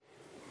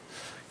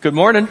Good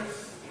morning.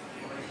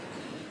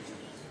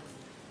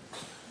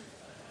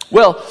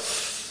 Well,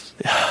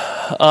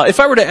 if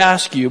I were to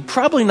ask you,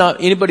 probably not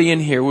anybody in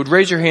here would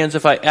raise your hands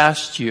if I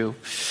asked you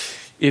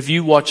if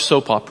you watch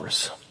soap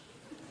operas.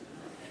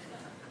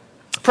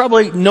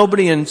 Probably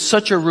nobody in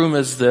such a room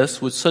as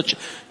this, with such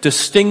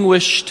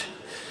distinguished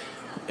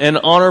and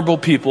honorable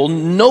people,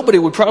 nobody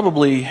would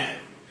probably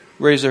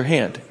raise their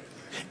hand.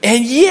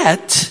 And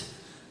yet,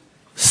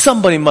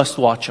 somebody must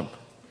watch them.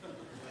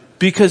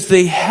 Because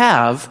they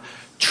have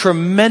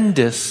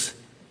tremendous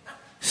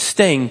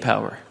staying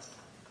power.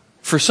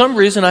 For some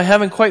reason I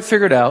haven't quite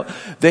figured out,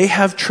 they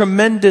have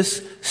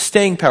tremendous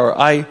staying power.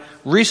 I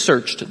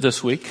researched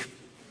this week.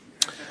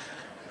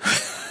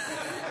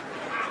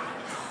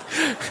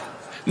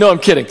 No, I'm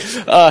kidding.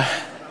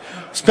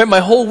 Spent my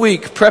whole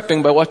week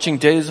prepping by watching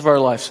Days of Our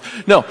Lives.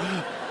 No.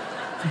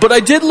 But I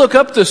did look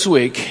up this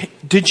week.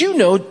 Did you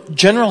know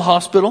General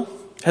Hospital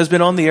has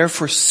been on the air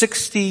for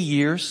 60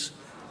 years?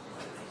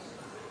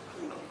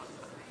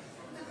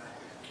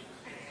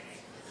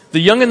 The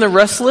Young and the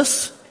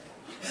Restless,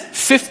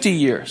 50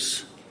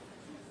 years.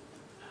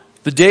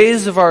 The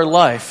Days of Our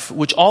Life,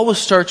 which always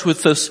starts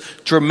with this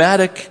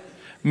dramatic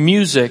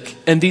music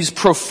and these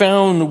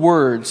profound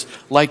words,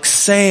 like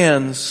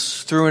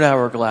sands through an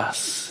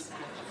hourglass.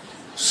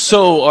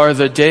 So are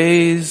the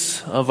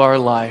days of our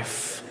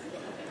life.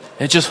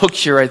 It just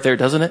hooks you right there,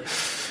 doesn't it?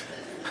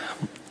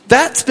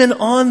 That's been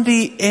on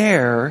the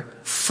air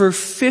for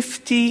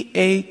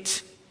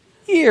 58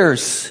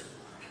 years.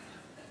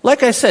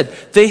 Like I said,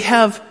 they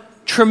have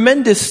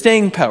tremendous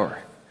staying power.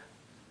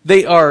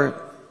 They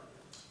are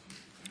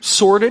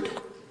sordid.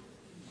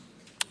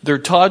 They're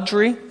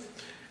tawdry.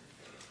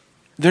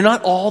 They're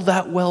not all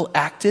that well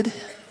acted.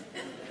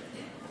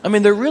 I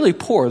mean, they're really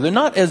poor. They're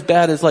not as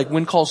bad as like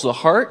When Calls the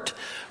Heart,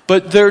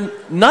 but they're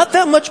not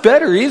that much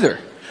better either.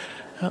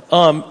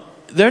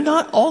 They're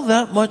not all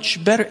that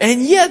much better.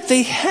 And yet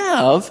they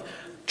have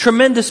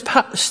tremendous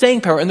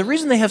staying power. And the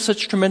reason they have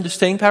such tremendous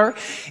staying power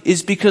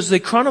is because they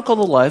chronicle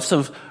the lives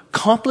of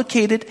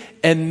complicated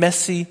and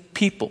messy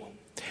people.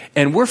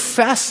 And we're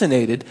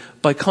fascinated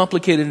by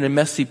complicated and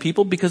messy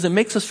people because it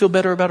makes us feel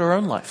better about our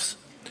own lives.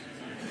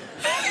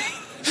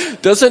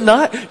 Does it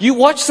not? You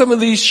watch some of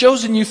these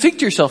shows and you think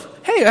to yourself,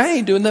 hey, I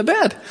ain't doing that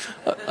bad.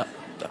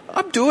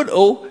 I'm doing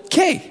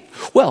okay.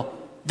 Well,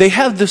 they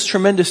have this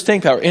tremendous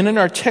staying power. And in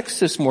our text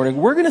this morning,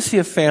 we're going to see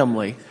a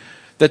family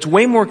that's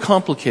way more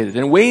complicated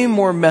and way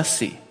more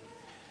messy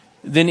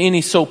than any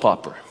soap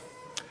opera.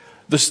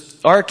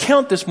 Our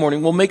account this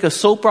morning will make a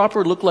soap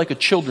opera look like a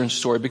children's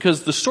story,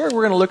 because the story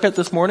we're going to look at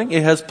this morning,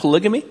 it has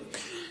polygamy,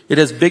 it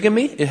has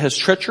bigamy, it has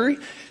treachery,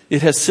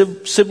 it has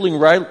sibling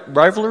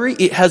rivalry,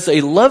 it has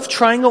a love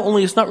triangle,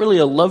 only it's not really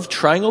a love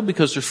triangle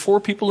because there's 4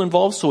 people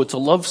involved, so it's a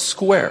love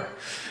square.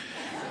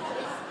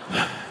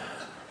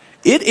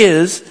 It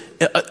is,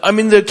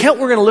 the account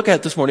we're going to look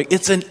at this morning,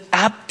 it's an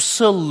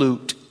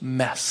absolute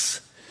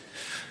mess.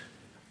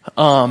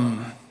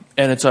 And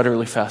it's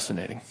utterly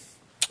fascinating.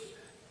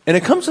 And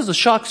it comes as a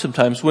shock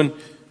sometimes when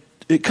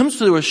it comes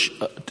to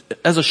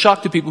as a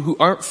shock to people who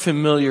aren't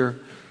familiar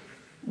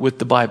with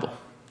the Bible.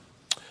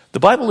 The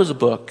Bible is a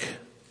book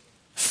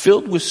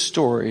filled with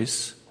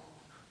stories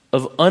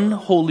of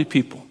unholy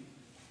people.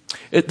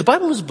 The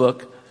Bible is a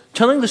book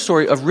telling the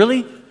story of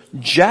really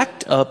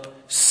jacked up,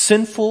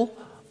 sinful,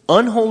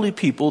 unholy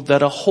people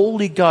that a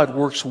holy God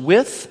works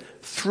with,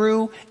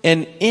 through,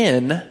 and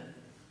in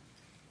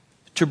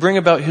to bring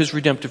about His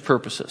redemptive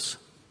purposes.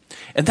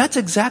 And that's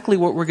exactly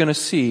what we're going to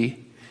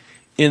see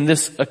in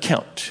this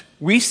account.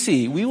 We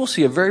will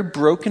see a very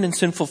broken and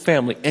sinful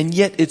family, and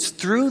yet it's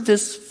through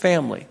this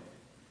family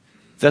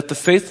that the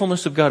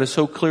faithfulness of God is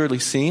so clearly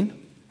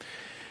seen,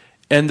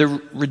 and the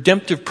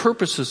redemptive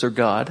purposes of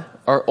God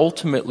are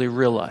ultimately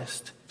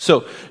realized.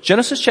 So,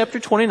 Genesis chapter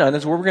 29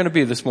 is where we're going to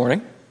be this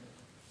morning.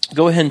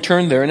 Go ahead and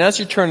turn there, and as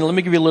you turn, let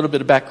me give you a little bit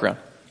of background.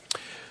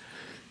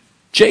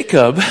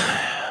 Jacob,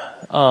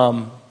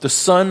 the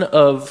son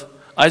of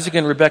Isaac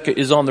and Rebekah,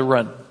 is on the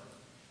run.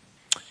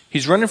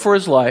 He's running for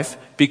his life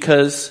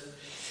because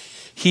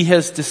he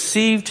has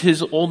deceived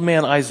his old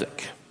man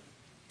Isaac.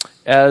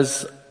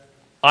 As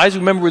Isaac,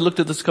 remember we looked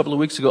at this a couple of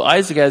weeks ago,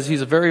 Isaac, as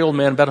he's a very old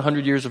man, about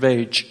 100 years of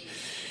age,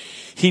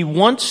 he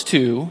wants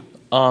to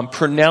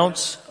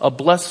pronounce a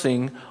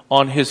blessing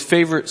on his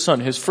favorite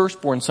son, his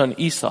firstborn son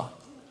Esau.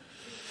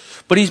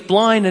 But he's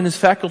blind and his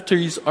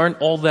faculties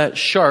aren't all that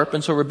sharp,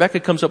 and so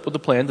Rebekah comes up with a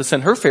plan to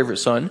send her favorite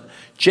son,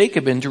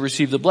 Jacob, in to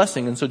receive the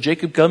blessing. And so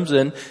Jacob comes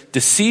in,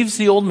 deceives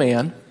the old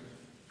man.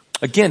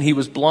 Again, he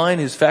was blind,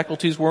 his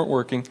faculties weren't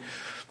working.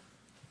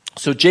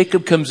 So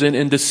Jacob comes in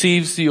and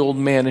deceives the old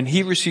man, and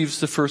he receives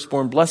the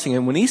firstborn blessing.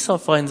 And when Esau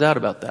finds out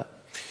about that,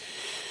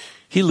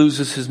 he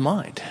loses his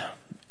mind.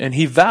 And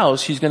he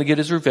vows he's going to get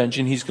his revenge,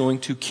 and he's going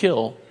to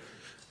kill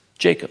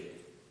Jacob.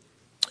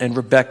 And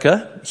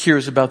Rebekah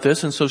hears about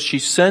this, and so she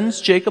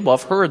sends Jacob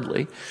off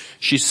hurriedly.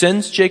 She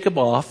sends Jacob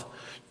off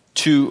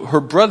to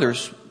her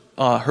brother's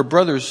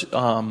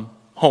home,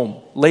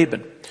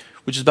 Laban,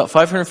 which is about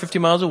 550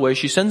 miles away.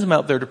 She sends him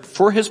out there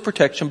for his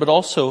protection, but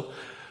also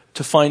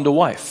to find a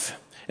wife.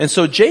 And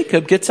so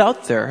Jacob gets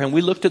out there, and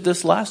we looked at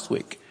this last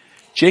week.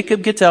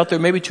 Jacob gets out there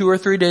maybe 2 or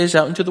 3 days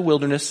out into the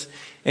wilderness,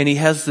 and he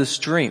has this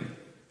dream.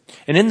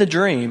 And in the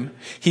dream,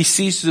 he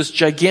sees this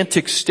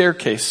gigantic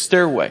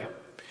stairway.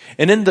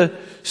 And in the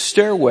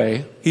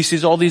stairway, he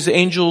sees all these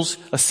angels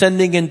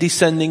ascending and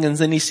descending, and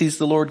then he sees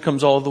the Lord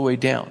comes all the way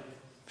down.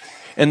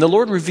 And the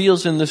Lord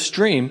reveals in this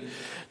dream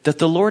that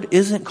the Lord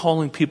isn't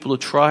calling people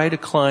to try to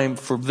climb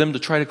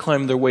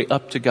their way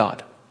up to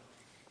God.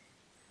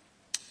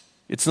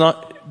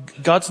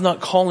 God's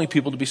not calling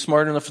people to be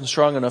smart enough and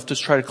strong enough to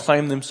try to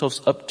climb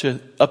themselves up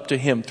to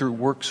Him through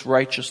works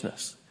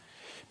righteousness.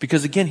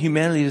 Because again,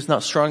 humanity is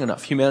not strong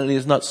enough. Humanity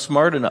is not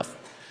smart enough.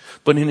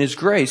 But in His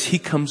grace, He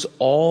comes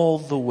all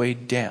the way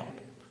down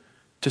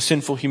to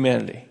sinful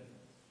humanity.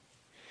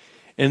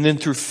 And then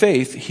through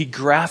faith, He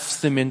grafts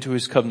them into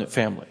His covenant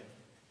family.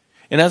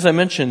 And as I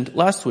mentioned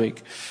last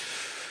week,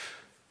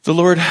 the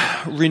Lord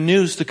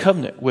renews the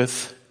covenant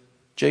with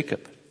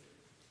Jacob.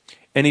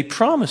 And He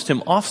promised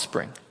him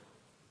offspring.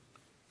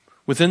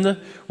 Within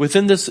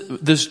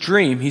this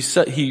dream,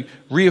 He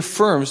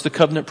reaffirms the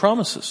covenant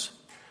promises.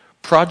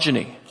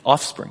 Progeny,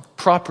 offspring,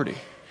 property,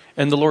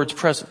 and the Lord's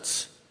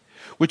presence.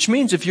 Which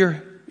means if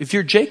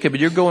you're Jacob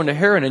and you're going to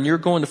Haran and you're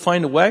going to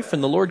find a wife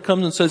and the Lord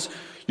comes and says,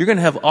 you're going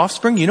to have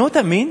offspring, you know what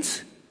that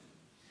means?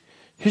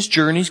 His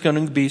journey's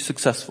going to be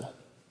successful.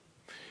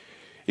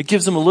 It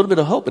gives him a little bit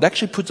of hope. It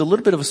actually puts a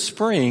little bit of a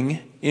spring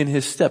in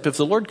his step. If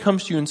the Lord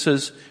comes to you and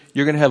says,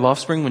 you're going to have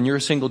offspring when you're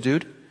a single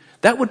dude,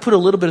 that would put a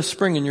little bit of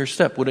spring in your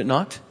step, would it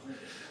not?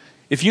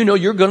 If you know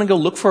you're going to go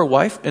look for a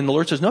wife and the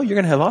Lord says, no, you're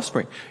going to have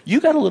offspring, you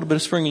got a little bit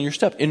of spring in your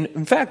step.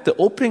 In fact, the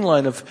opening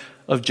line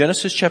of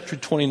Genesis chapter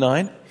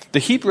 29, the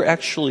Hebrew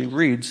actually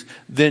reads,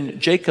 then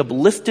Jacob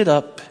lifted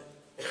up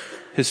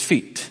his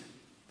feet.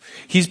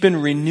 He's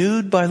been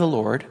renewed by the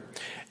Lord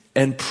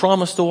and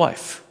promised a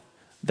wife.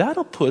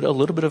 That'll put a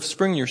little bit of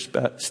spring in your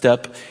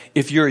step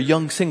if you're a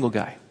young single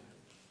guy.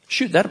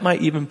 Shoot, that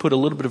might even put a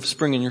little bit of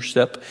spring in your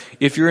step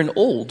if you're an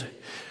old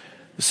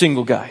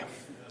single guy.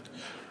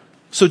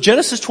 So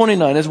Genesis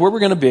 29 is where we're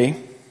going to be.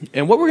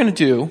 And what we're going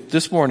to do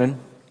this morning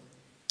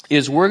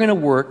is we're going to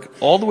work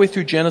all the way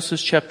through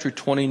Genesis chapter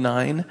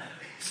 29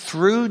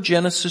 through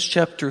Genesis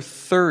chapter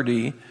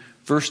 30,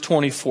 verse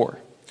 24.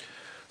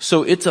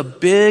 So it's a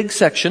big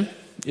section.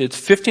 It's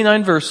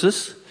 59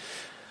 verses.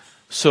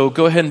 So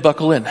go ahead and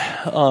buckle in.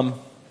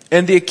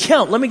 And the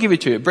account, let me give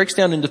it to you. It breaks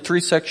down into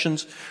 3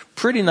 sections,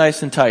 pretty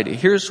nice and tidy.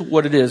 Here's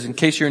what it is. In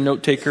case you're a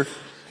note taker,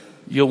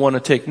 you'll want to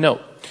take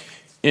note.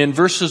 In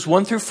verses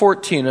 1 through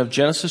 14 of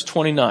Genesis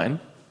 29,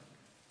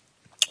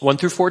 1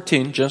 through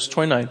 14, Genesis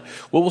 29,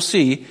 what we'll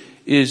see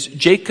is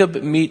Jacob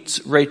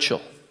meets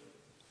Rachel.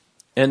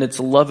 And it's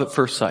love at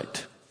first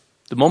sight.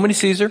 The moment he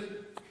sees her,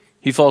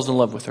 he falls in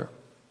love with her.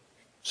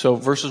 So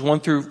verses 1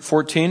 through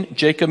 14,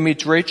 Jacob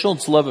meets Rachel.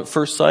 It's love at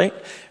first sight.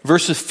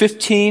 Verses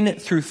 15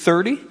 through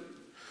 30,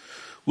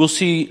 we'll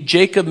see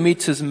Jacob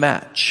meets his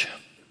match.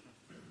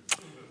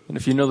 And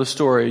if you know the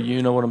story,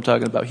 you know what I'm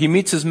talking about. He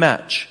meets his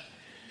match.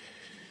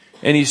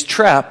 And he's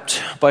trapped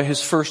by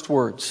his first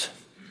words.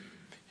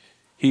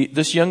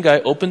 This young guy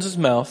opens his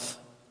mouth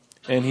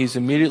and he's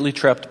immediately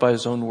trapped by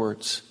his own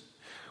words.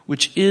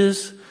 Which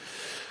is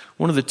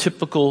one of the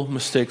typical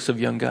mistakes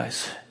of young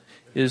guys.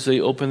 Is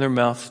they open their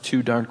mouth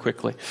too darn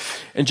quickly.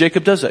 And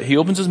Jacob does that. He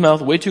opens his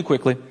mouth way too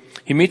quickly.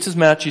 He meets his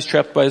match. He's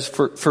trapped by his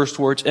first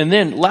words. And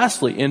then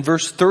lastly, in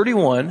verse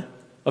 31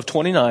 of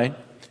 29,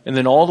 and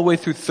then all the way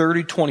through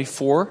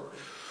 30:24,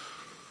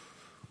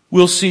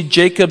 we'll see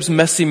Jacob's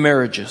messy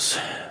marriages.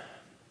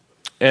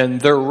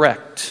 And they're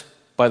wrecked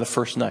by the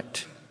first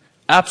night.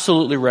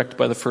 Absolutely wrecked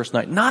by the first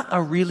night. Not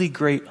a really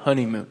great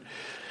honeymoon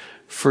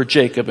for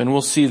Jacob, and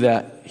we'll see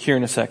that here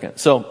in a second.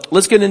 So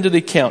let's get into the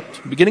account.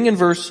 Beginning in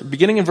verse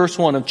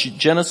 1 of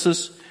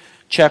Genesis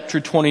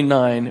chapter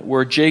 29,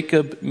 where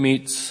Jacob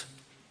meets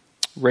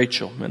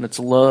Rachel, and it's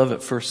love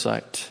at first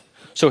sight.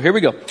 So here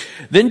we go.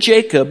 Then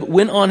Jacob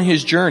went on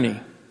his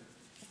journey,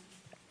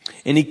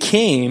 and he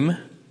came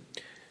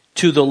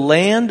to the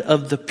land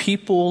of the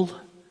people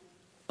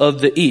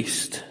of the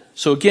east.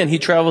 So again, he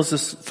travels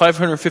this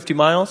 550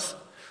 miles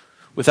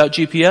without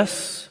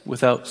GPS,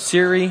 without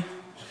Siri,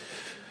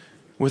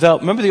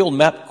 remember the old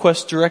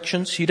MapQuest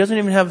directions? He doesn't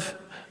even have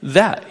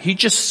that. He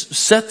just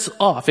sets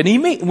off.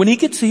 And when he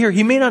gets here,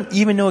 he may not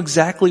even know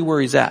exactly where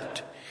he's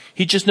at.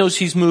 He just knows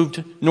he's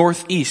moved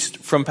northeast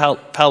from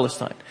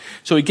Palestine.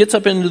 So he gets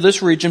up into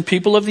this region,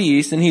 people of the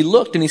east, and he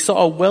looked and he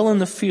saw a well in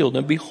the field.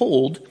 And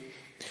behold,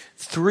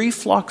 3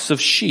 flocks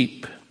of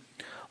sheep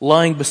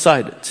lying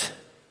beside it.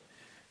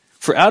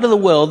 For out of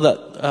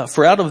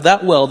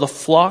that well, the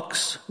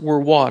flocks were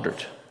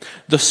watered.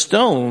 The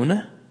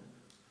stone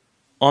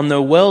on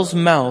the well's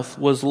mouth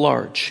was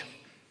large.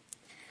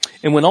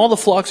 And when all the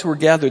flocks were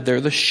gathered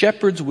there, the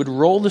shepherds would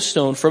roll the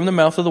stone from the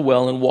mouth of the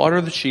well and water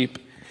the sheep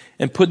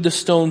and put the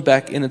stone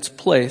back in its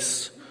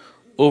place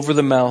over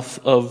the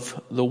mouth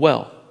of the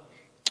well.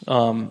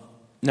 Now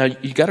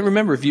you got to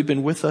remember, if you've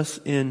been with us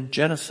in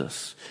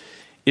Genesis,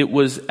 it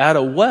was at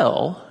a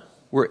well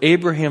where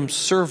Abraham's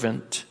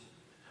servant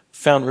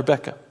found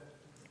Rebekah.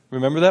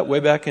 Remember that way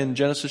back in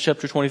Genesis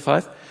chapter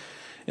 25?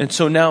 And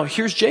so now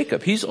here's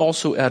Jacob. He's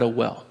also at a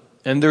well.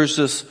 And there's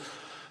this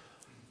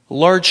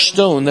large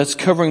stone that's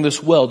covering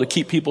this well to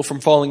keep people from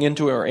falling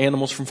into it or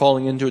animals from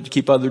falling into it, to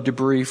keep other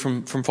debris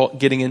from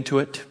getting into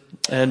it.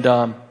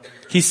 And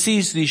he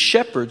sees these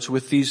shepherds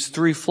with these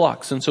 3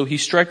 flocks. And so he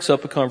strikes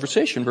up a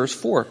conversation. Verse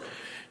 4.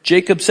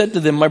 Jacob said to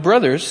them, "My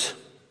brothers,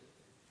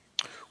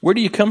 where do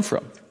you come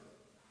from?"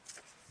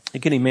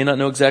 Again, he may not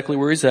know exactly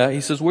where he's at.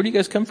 He says, "Where do you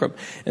guys come from?"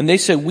 And they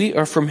said, "We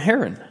are from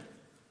Haran." And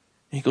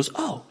he goes,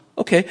 "Oh,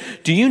 okay.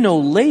 Do you know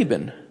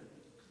Laban,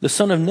 the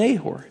son of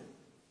Nahor?"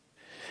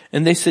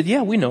 And they said,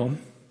 "Yeah, we know him."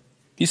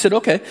 He said,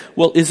 "Okay,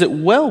 well, is it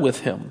well with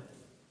him?"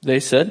 They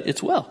said,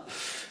 "It's well.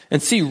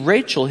 And see,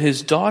 Rachel,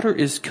 his daughter,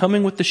 is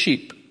coming with the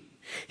sheep."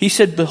 He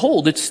said,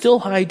 "Behold, it's still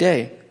high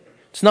day.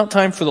 It's not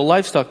time for the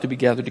livestock to be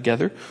gathered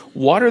together.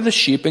 Water the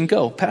sheep and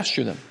go,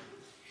 pasture them."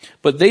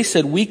 But they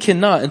said, "We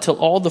cannot until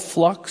all the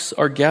flocks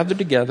are gathered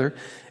together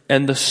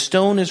and the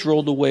stone is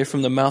rolled away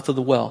from the mouth of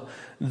the well.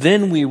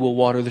 Then we will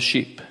water the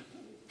sheep."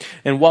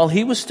 And while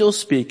he was still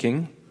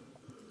speaking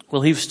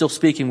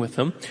with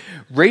them,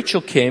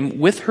 Rachel came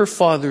with her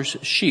father's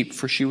sheep,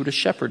 for she was a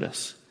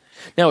shepherdess.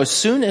 Now as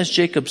soon as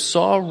Jacob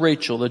saw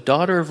Rachel, the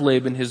daughter of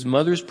Laban, his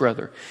mother's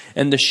brother,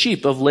 and the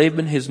sheep of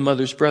Laban, his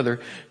mother's brother,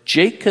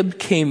 Jacob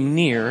came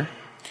near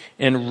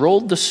and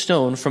rolled the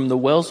stone from the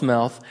well's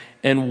mouth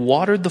and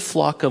watered the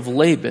flock of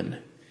Laban,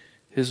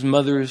 his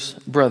mother's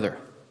brother.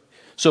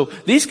 So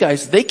these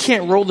guys, they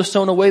can't roll the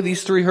stone away,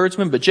 these 3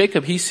 herdsmen, but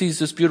Jacob, he sees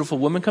this beautiful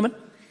woman coming.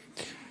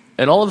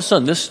 And all of a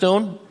sudden, this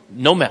stone,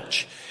 no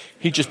match.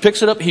 He just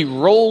picks it up, he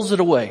rolls it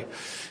away.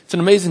 It's an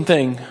amazing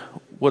thing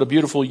what a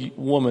beautiful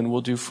woman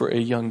will do for a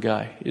young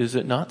guy, is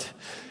it not?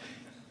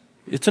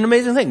 It's an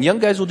amazing thing. Young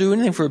guys will do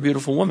anything for a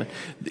beautiful woman.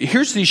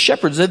 Here's these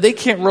shepherds that they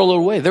can't roll it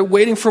away. They're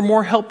waiting for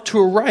more help to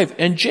arrive.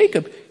 And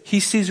Jacob, he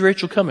sees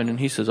Rachel coming and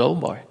he says, "Oh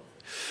boy."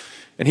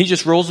 And he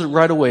just rolls it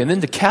right away. And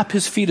then to cap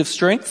his feat of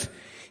strength,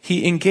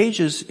 he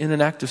engages in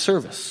an act of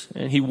service.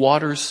 And he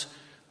waters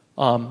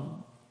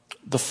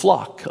the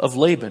flock of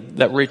Laban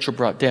that Rachel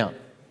brought down.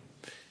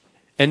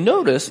 And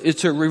notice,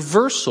 it's a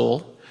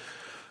reversal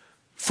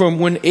from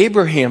when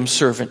Abraham's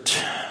servant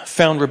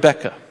found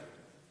Rebekah.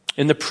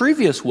 In the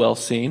previous well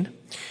scene,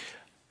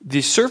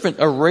 the servant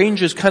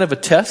arranges kind of a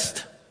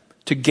test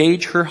to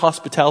gauge her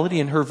hospitality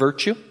and her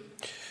virtue,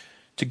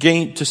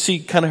 to see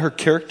kind of her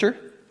character.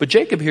 But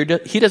Jacob here,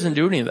 he doesn't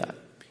do any of that.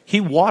 He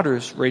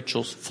waters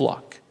Rachel's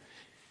flock,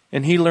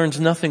 and he learns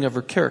nothing of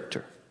her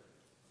character.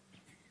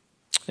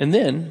 And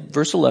then,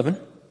 verse 11,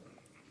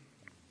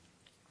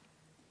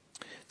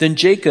 then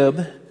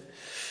Jacob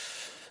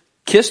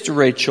kissed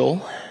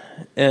Rachel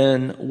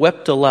and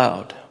wept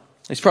aloud.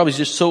 He's probably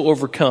just so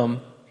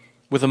overcome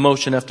with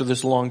emotion after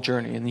this long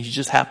journey, and he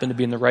just happened to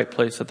be in the right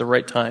place at the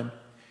right time,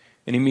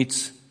 and he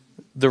meets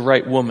the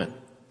right woman.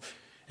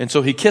 And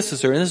so he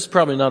kisses her, and this is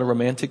probably not a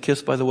romantic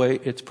kiss, by the way.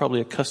 It's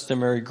probably a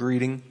customary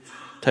greeting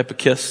type of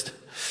kiss,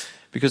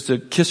 because to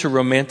kiss her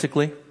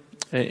romantically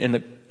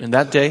in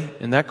that day,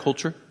 in that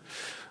culture,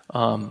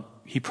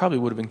 he probably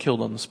would have been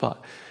killed on the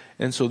spot.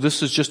 And so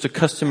this is just a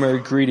customary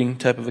greeting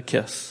type of a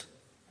kiss.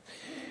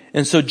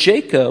 And so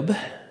Jacob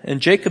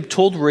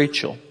told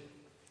Rachel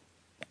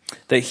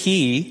that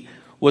he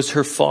was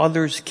her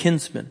father's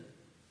kinsman,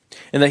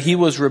 and that he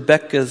was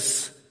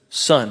Rebekah's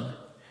son.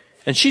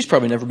 And she's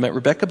probably never met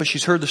Rebekah, but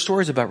she's heard the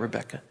stories about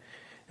Rebekah.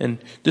 And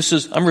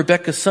I'm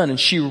Rebekah's son. And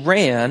she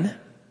ran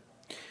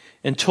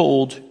and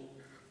told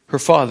her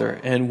father.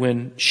 And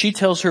when she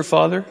tells her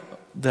father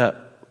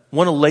that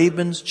one of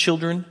Laban's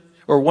children,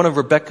 or one of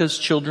Rebekah's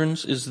children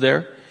is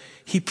there,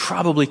 he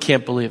probably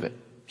can't believe it.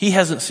 He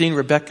hasn't seen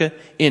Rebekah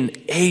in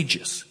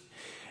ages.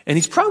 And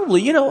he's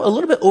probably, a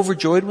little bit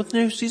overjoyed with the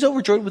news. He's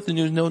overjoyed with the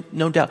news,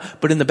 no doubt.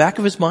 But in the back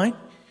of his mind,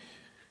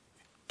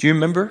 do you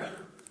remember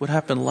what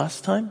happened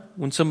last time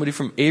when somebody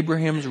from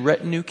Abraham's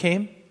retinue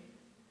came?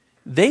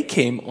 They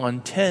came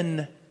on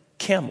 10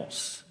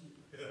 camels.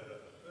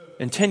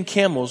 And 10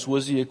 camels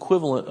was the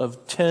equivalent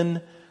of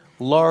 10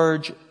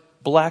 large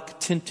black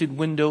tinted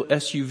window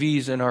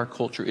SUVs in our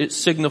culture. It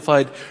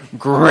signified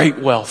great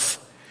wealth.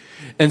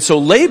 And so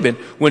Laban,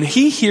 when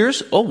he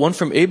hears, one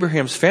from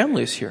Abraham's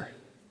family is here,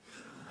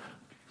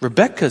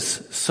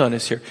 Rebekah's son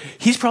is here,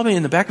 he's probably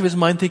in the back of his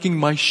mind thinking,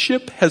 my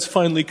ship has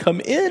finally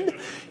come in.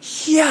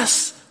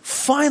 Yes,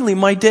 finally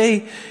my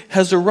day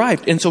has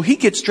arrived. And so he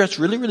gets dressed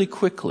really, really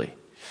quickly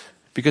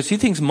because he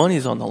thinks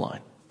money's on the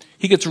line.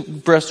 He gets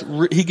dressed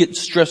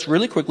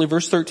really quickly.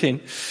 Verse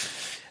 13.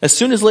 As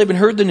soon as Laban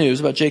heard the news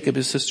about Jacob,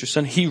 his sister's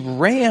son, he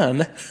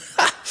ran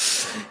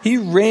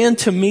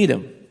to meet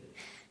him.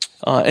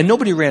 And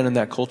nobody ran in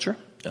that culture,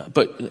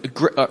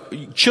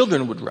 but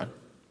children would run.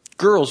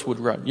 Girls would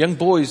run. Young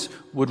boys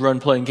would run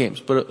playing games.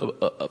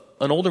 But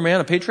an older man,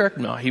 a patriarch,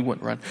 no, he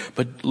wouldn't run.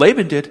 But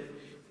Laban did.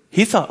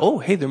 He thought,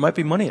 hey, there might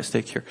be money at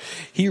stake here.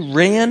 He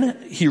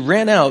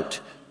ran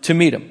out to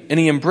meet him, and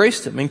he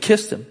embraced him and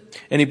kissed him,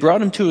 and he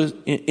brought him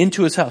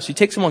into his house. He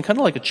takes him on kind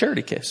of like a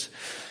charity case.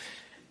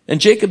 And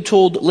Jacob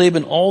told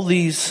Laban all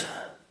these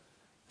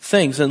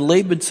things, and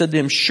Laban said to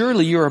him,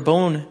 surely you are a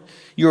bone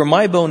You are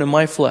my bone and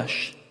my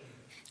flesh.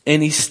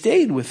 And he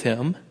stayed with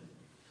him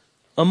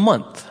a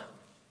month.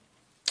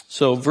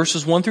 So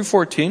verses 1 through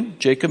 14,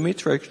 Jacob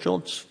meets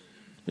Rachel.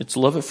 It's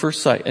love at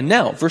first sight. And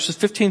now, verses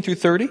 15 through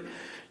 30,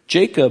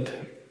 Jacob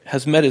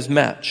has met his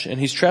match, and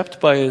he's trapped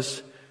by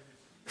his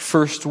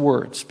first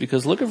words.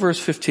 Because look at verse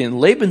 15.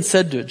 Laban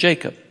said to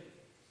Jacob,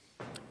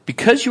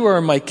 because you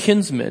are my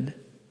kinsman,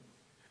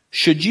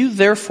 should you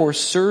therefore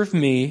serve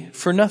me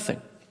for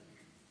nothing?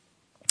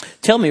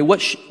 Tell me,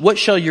 what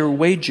shall your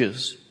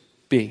wages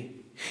be?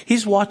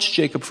 He's watched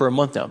Jacob for a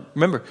month now.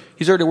 Remember,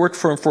 he's already worked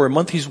for him for a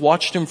month. He's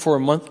watched him for a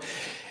month.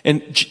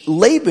 And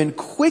Laban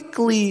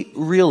quickly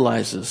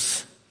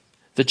realizes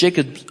that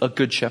Jacob's a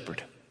good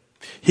shepherd.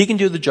 He can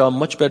do the job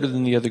much better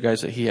than the other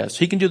guys that he has.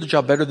 He can do the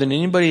job better than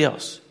anybody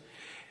else.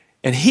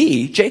 And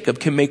Jacob,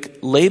 can make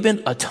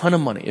Laban a ton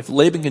of money if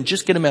Laban can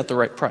just get him at the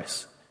right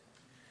price.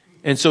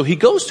 And so he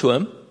goes to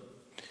him.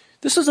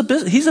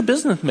 He's a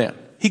businessman.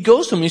 He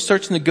goes to him and he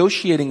starts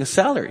negotiating a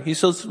salary. He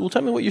says, well,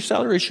 tell me what your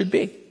salary should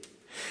be.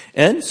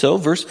 And so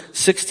verse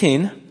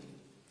 16,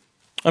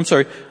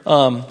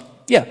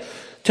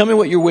 tell me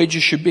what your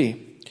wages should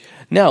be.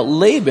 Now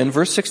Laban,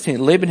 verse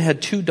 16, Laban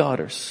had 2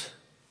 daughters.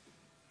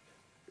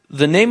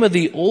 The name of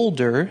the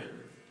older,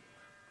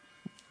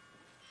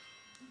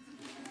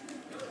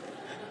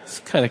 it's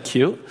kind of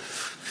cute.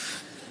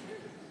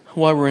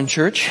 While we're in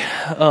church,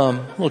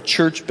 little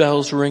church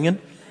bells ringing.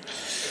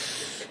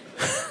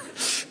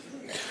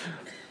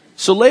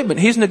 So Laban,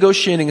 he's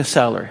negotiating a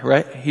salary,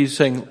 right? He's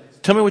saying,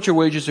 tell me what your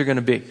wages are going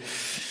to be.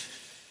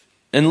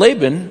 And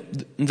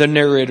Laban, the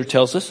narrator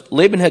tells us,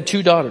 Laban had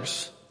 2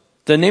 daughters.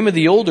 The name of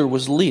the older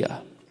was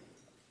Leah.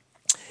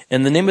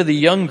 And the name of the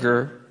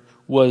younger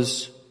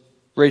was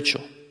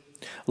Rachel.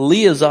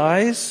 Leah's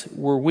eyes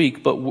were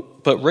weak,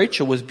 but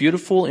Rachel was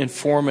beautiful in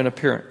form and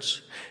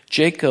appearance.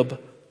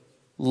 Jacob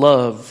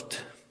loved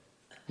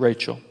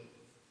Rachel.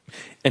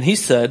 And he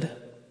said,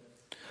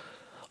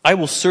 I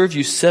will serve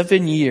you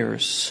 7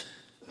 years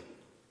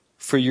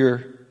for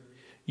your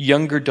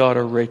younger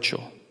daughter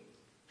Rachel.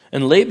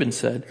 And Laban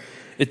said,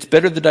 it's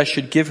better that I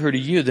should give her to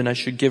you than I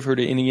should give her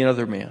to any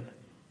other man.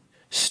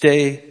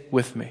 Stay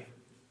with me.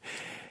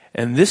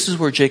 And this is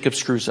where Jacob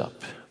screws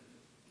up.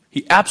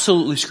 He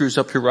absolutely screws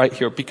up here, right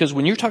here. Because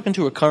when you're talking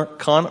to a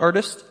con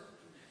artist,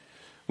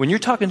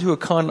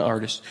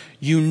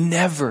 you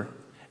never,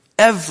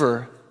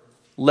 ever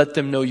let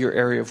them know your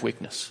area of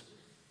weakness.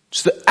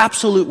 It's the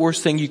absolute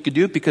worst thing you could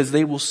do because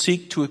they will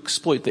seek to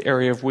exploit the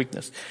area of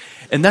weakness.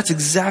 And that's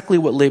exactly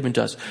what Laban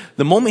does.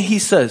 The moment he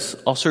says,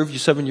 I'll serve you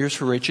 7 years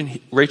for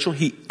Rachel,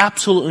 he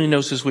absolutely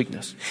knows his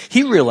weakness.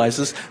 He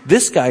realizes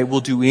this guy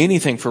will do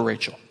anything for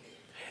Rachel.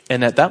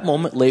 And at that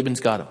moment, Laban's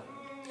got him.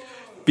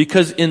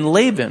 Because in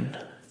Laban,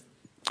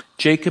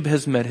 Jacob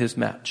has met his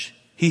match.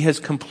 He has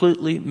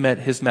completely met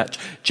his match.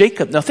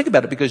 Jacob, now think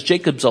about it, because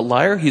Jacob's a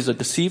liar, he's a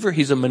deceiver,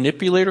 he's a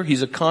manipulator,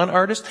 he's a con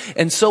artist,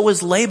 and so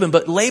is Laban,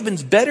 but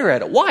Laban's better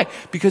at it. Why?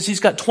 Because he's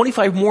got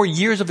 25 more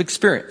years of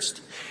experience.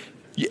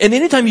 And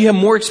anytime you have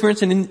more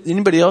experience than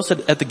anybody else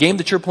at the game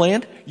that you're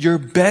playing, you're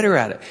better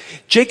at it.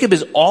 Jacob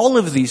is all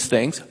of these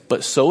things,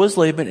 but so is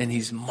Laban, and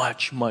he's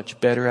much, much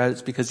better at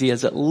it because he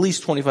has at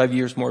least 25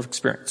 years more of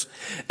experience.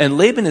 And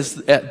Laban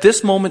at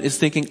this moment is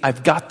thinking,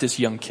 I've got this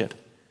young kid.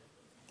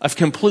 I've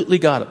completely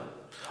got him.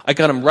 I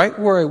got him right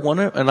where I want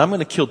him, and I'm going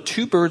to kill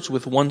 2 birds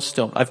with 1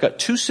 stone. I've got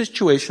 2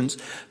 situations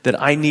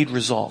that I need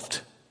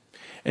resolved.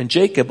 And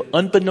Jacob,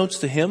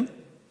 unbeknownst to him,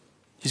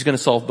 he's going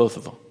to solve both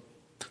of them.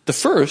 The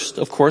first,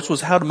 of course,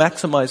 was how to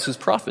maximize his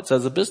profits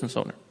as a business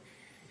owner.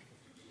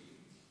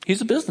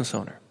 He's a business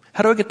owner.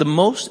 How do I get the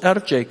most out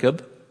of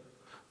Jacob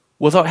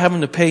without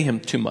having to pay him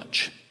too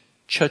much?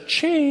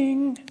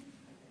 Cha-ching!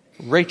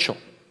 Rachel.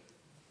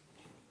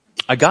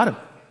 I got him.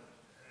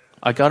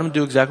 I got him to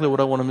do exactly what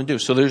I want him to do.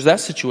 So there's that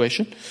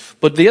situation.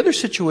 But the other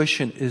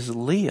situation is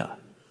Leah.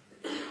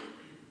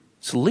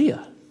 It's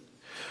Leah.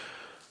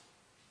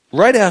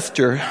 Right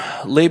after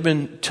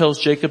Laban tells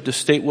Jacob to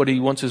state what he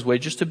wants his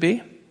wages to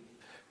be,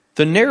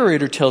 the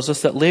narrator tells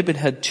us that Laban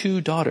had 2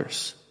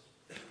 daughters,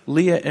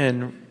 Leah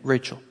and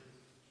Rachel.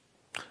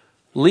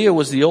 Leah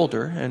was the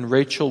older and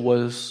Rachel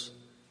was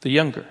the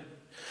younger.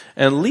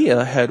 And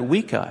Leah had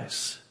weak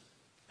eyes,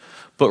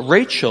 but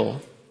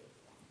Rachel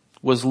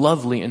was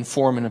lovely in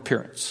form and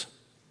appearance.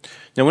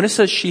 Now when it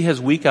says she has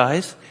weak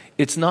eyes,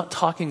 it's not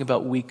talking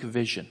about weak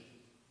vision.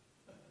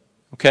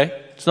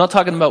 Okay? It's not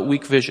talking about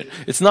weak vision.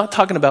 It's not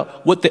talking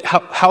about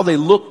how they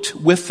looked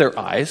with their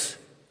eyes.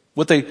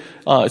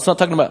 It's not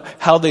talking about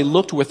how they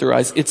looked with their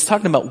eyes. It's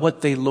talking about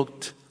what they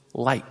looked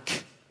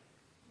like.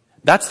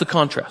 That's the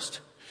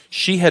contrast.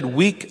 She had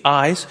weak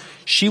eyes.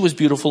 She was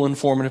beautiful in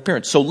form and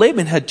appearance. So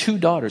Laban had 2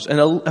 daughters,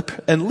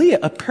 and Leah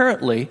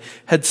apparently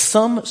had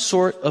some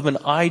sort of an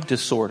eye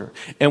disorder.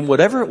 And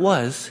whatever it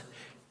was,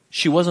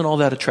 she wasn't all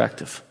that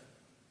attractive.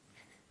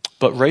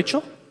 But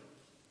Rachel?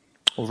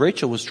 Well,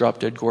 Rachel was drop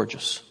dead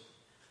gorgeous.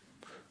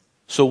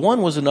 So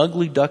one was an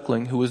ugly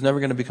duckling who was never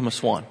going to become a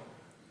swan.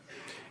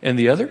 And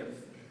the other?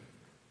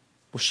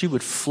 Well, she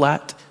would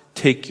flat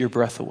take your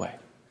breath away.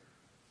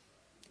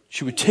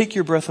 She would take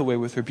your breath away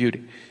with her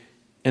beauty.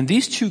 And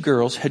these two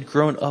girls had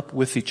grown up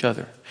with each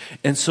other.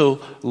 And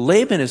so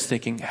Laban is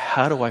thinking,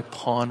 how do I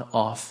pawn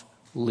off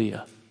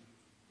Leah?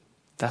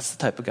 That's the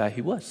type of guy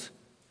he was.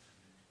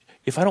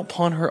 If I don't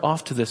pawn her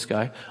off to this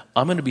guy,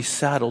 I'm going to be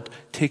saddled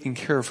taking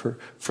care of her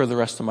for the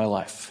rest of my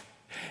life.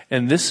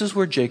 And this is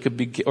where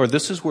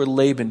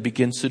Laban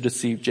begins to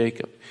deceive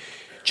Jacob.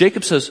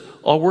 Jacob says,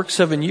 I'll work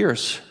 7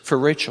 years for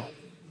Rachel.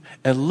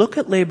 And look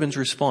at Laban's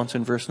response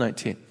in verse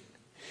 19.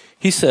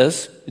 He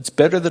says, it's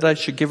better that I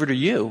should give her to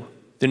you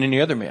than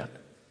any other man.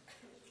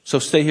 So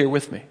stay here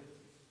with me.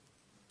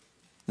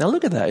 Now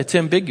look at that. It's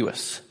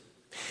ambiguous.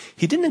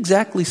 He didn't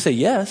exactly say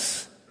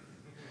yes,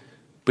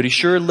 but he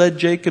sure led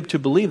Jacob to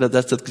believe that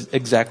that's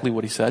exactly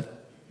what he said.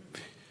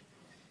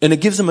 And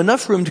it gives him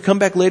enough room to come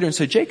back later and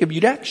say, Jacob,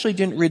 you actually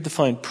didn't read the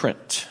fine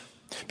print.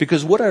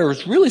 Because what I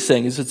was really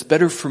saying is it's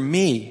better for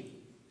me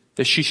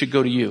that she should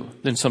go to you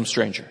than some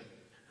stranger.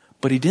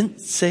 But he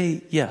didn't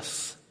say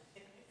yes.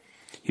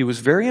 He was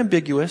very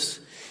ambiguous.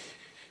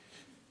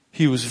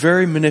 He was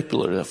very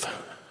manipulative.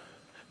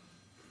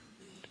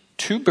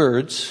 2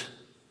 birds,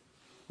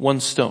 1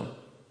 stone.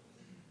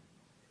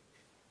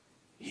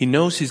 He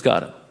knows he's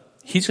got him.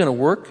 He's going to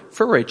work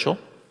for Rachel.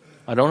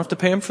 I don't have to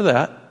pay him for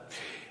that.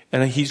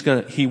 And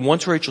he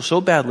wants Rachel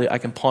so badly, I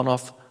can pawn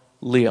off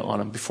Leah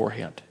on him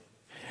beforehand.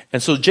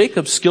 And so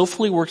Jacob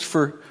skillfully works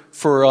for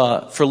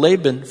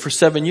Laban for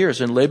 7 years,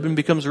 and Laban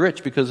becomes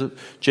rich because of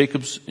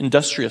Jacob's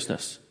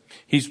industriousness.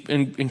 He's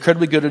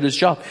incredibly good at his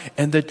job.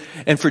 And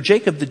for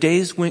Jacob, the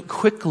days went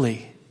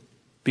quickly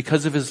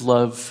because of his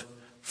love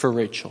for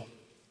Rachel.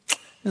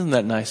 Isn't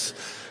that nice?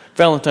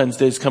 Valentine's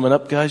Day is coming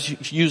up, guys. You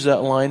use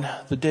that line.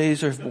 The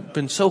days have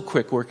been so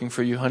quick working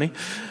for you, honey.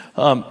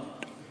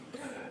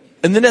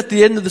 And then at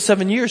the end of the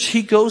 7 years,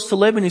 he goes to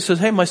Laban and he says,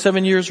 hey, my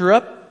 7 years are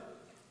up.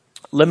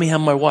 Let me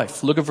have my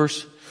wife. Look at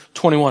verse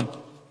 21.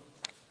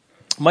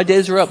 My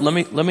days are up. Let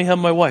me have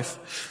my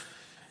wife.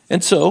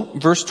 And so,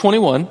 verse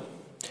 21,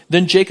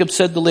 then Jacob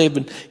said to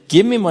Laban,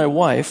 give me my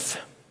wife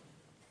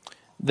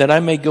that I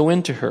may go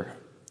into her,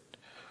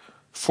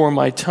 for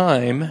my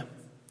time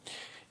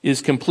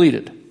is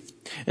completed.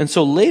 And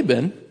so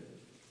Laban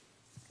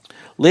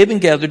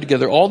gathered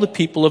together all the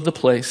people of the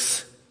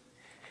place,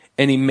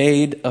 and he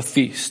made a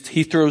feast.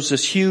 He throws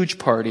this huge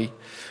party.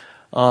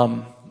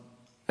 And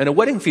a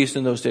wedding feast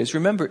in those days,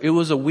 remember, it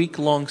was a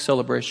week-long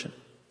celebration.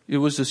 It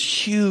was this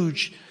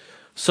huge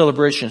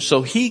celebration.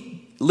 So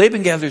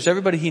Laban gathers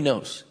everybody he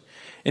knows.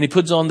 And he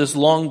puts on this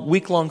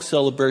week-long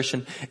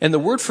celebration. And the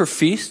word for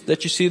feast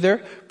that you see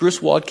there, Bruce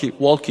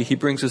Waldke, he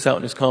brings this out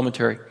in his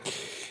commentary.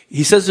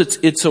 He says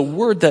it's a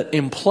word that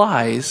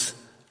implies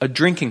a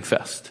drinking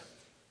fest.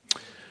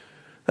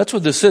 That's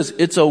what this is.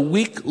 It's a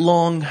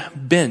week-long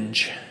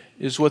binge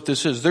is what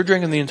this is. They're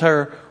drinking the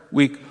entire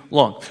week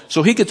long.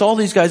 So he gets all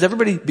these guys,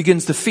 everybody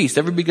begins to feast.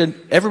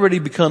 Everybody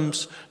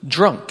becomes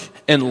drunk.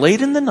 And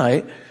late in the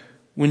night,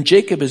 when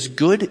Jacob is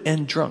good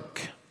and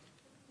drunk,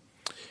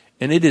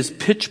 and it is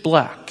pitch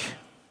black,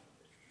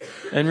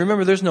 and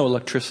remember, there's no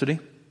electricity.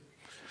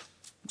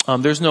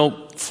 There's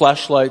no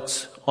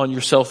flashlights on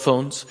your cell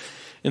phones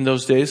in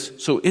those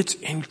days. So it's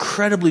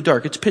incredibly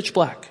dark. It's pitch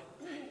black.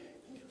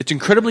 It's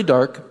incredibly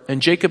dark,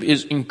 and Jacob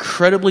is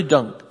incredibly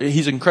drunk.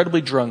 He's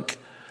incredibly drunk.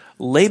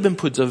 Laban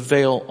puts a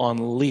veil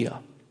on Leah,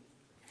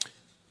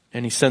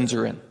 and he sends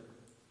her in.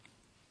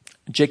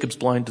 Jacob's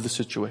blind to the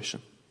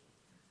situation.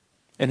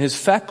 And his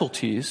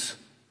faculties,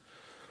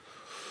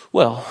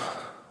 well,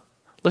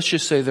 let's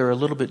just say they're a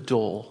little bit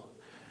dull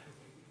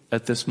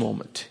at this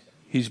moment.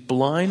 He's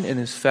blind and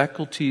his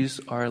faculties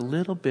are a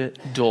little bit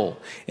dull.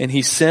 And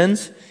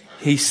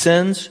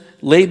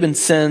Laban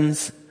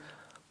sends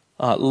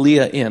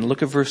Leah in.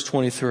 Look at verse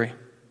 23.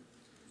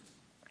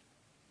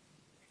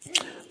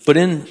 But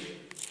in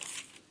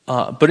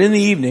the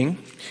evening,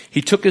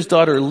 he took his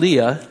daughter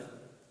Leah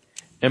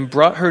and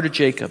brought her to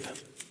Jacob.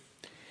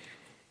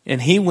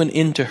 And he went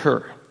into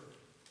her.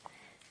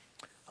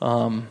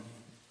 And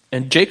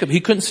Jacob,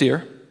 he couldn't see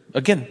her,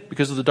 again,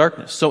 because of the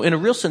darkness. So in a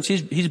real sense,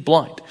 he's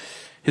blind.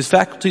 His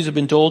faculties have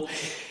been dulled.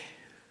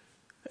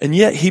 And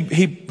yet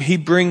he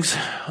brings,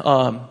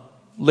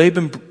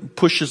 Laban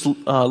pushes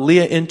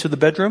Leah into the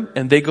bedroom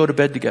and they go to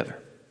bed together.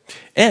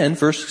 And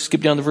skip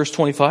down to verse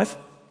 25.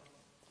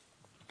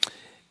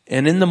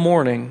 And in the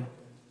morning,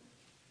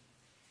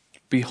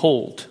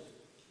 behold,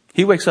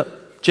 he wakes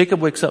up. Jacob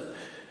wakes up.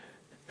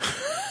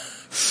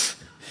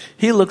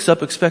 He looks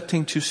up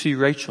expecting to see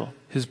Rachel,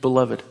 his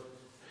beloved.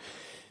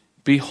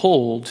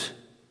 Behold,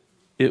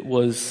 it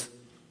was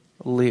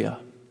Leah.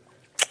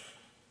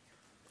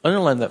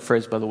 Underline that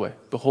phrase, by the way.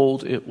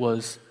 Behold, it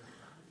was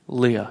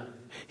Leah.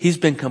 He's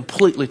been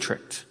completely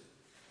tricked.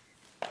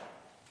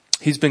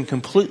 He's been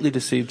completely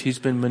deceived. He's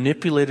been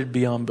manipulated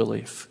beyond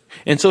belief.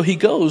 And so he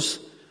goes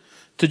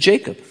to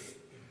Jacob.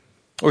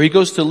 Or he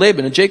goes to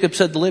Laban. And Jacob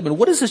said to Laban,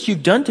 what is this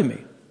you've done to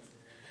me?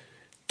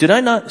 Did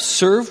I not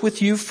serve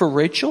with you for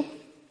Rachel?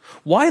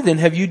 Why then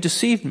have you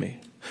deceived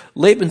me?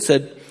 Laban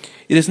said,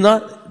 it is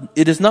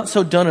not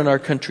so done in our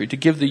country to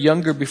give the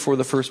younger before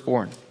the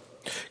firstborn.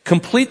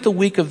 Complete the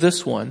week of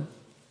this one,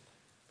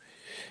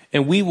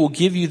 and we will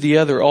give you the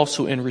other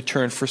also in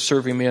return for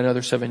serving me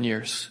another 7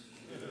 years.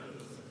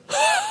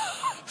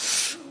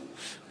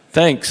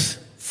 Thanks,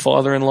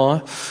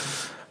 father-in-law.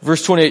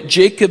 Verse 28,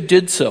 Jacob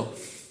did so.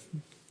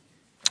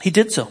 He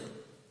did so.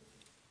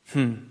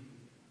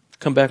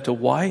 Come back to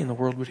why in the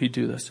world would he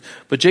do this?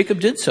 But Jacob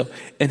did so,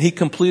 and he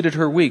completed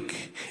her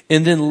week.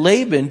 And then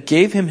Laban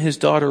gave him his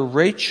daughter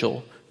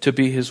Rachel to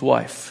be his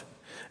wife.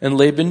 And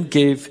Laban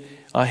gave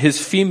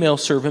his female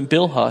servant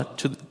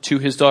Bilhah to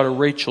his daughter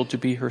Rachel to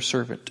be her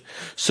servant.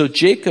 So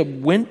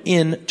Jacob went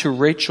in to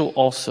Rachel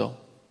also,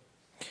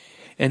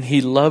 and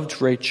he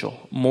loved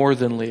Rachel more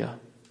than Leah.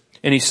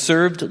 And he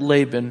served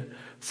Laban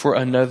for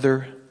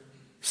another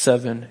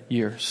 7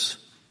 years.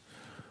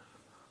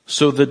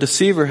 So the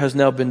deceiver has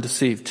now been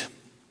deceived.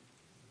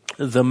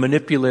 The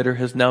manipulator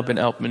has now been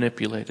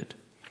out-manipulated.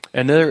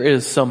 And there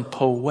is some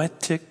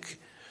poetic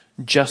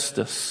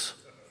justice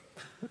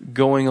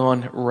going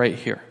on right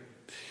here.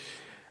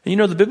 And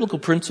the biblical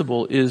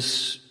principle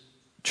is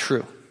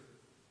true.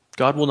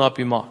 God will not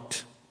be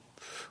mocked.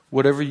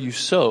 Whatever you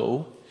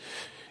sow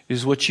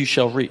is what you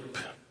shall reap.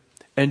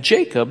 And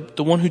Jacob,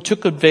 the one who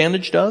took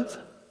advantage of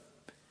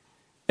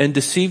and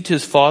deceived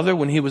his father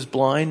when he was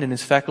blind and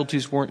his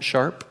faculties weren't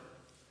sharp,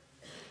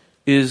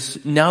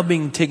 is now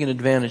being taken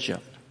advantage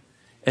of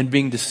and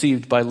being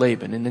deceived by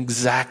Laban in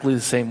exactly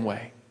the same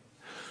way.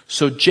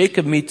 So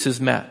Jacob meets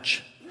his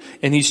match,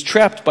 and he's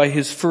trapped by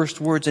his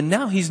first words, and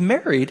now he's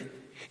married.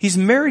 He's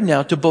married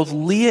now to both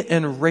Leah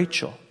and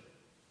Rachel.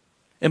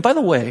 And by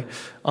the way,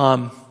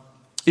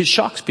 it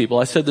shocks people.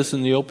 I said this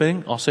in the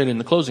opening. I'll say it in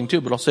the closing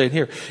too, but I'll say it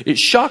here. It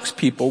shocks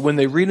people when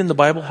they read in the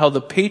Bible how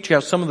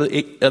some of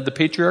the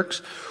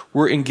patriarchs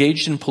were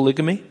engaged in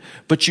polygamy.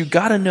 But you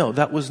gotta know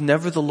that was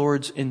never the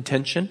Lord's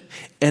intention.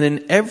 And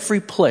in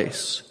every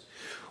place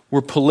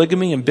where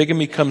polygamy and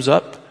bigamy comes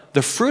up,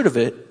 the fruit of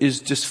it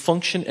is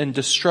dysfunction and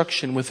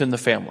destruction within the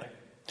family.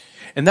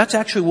 And that's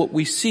actually what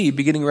we see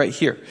beginning right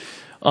here.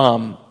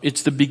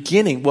 It's the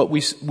beginning, what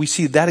we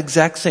see that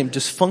exact same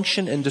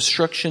dysfunction and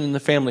destruction in the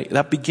family.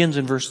 That begins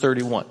in verse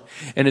 31.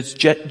 And it's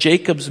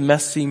Jacob's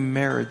messy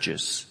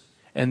marriages.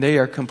 And they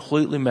are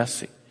completely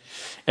messy.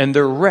 And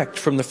they're wrecked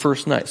from the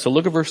first night. So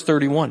look at verse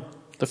 31.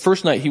 The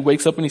first night he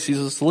wakes up and he sees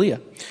this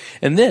Leah.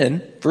 And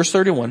then, verse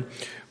 31,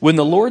 when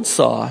the Lord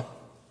saw,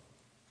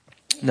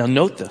 now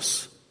note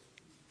this,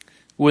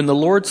 when the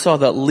Lord saw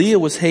that Leah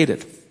was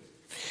hated,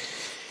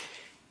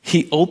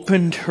 he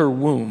opened her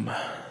womb.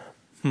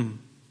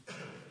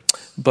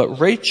 But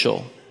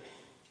Rachel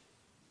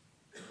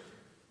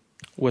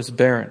was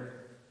barren.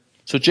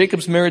 So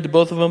Jacob's married to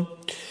both of them,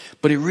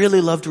 but he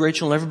really loved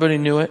Rachel and everybody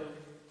knew it.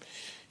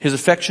 His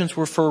affections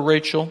were for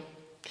Rachel,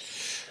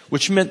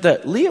 which meant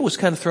that Leah was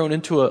kind of thrown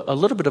into a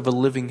little bit of a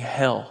living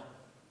hell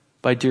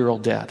by dear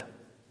old dad.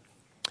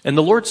 And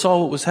the Lord saw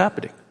what was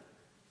happening.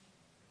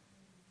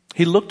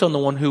 He looked on the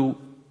one who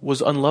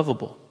was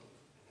unlovable,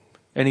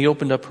 and he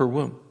opened up her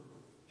womb.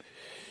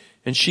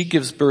 And she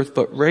gives birth,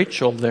 but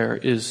Rachel there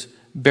is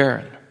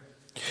barren.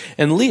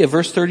 And Leah,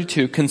 verse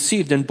 32,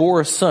 conceived and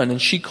bore a son,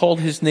 and she called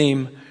his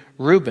name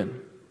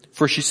Reuben.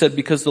 For she said,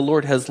 because the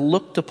Lord has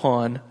looked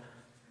upon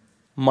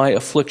my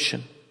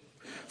affliction.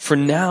 For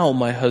now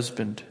my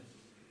husband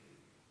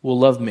will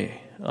love me.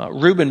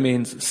 Reuben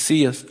means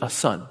see a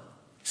son.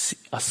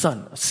 A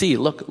son. See,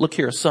 look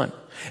here, a son.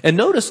 And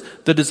notice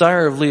the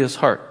desire of Leah's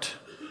heart.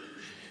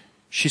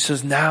 She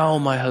says, now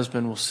my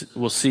husband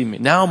will see me.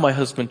 Now my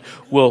husband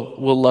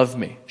will love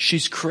me.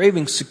 She's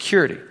craving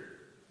security.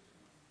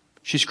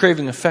 She's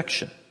craving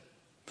affection.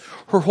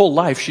 Her whole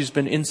life she's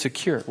been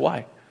insecure.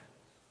 Why?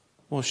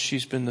 Well,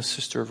 she's been the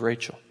sister of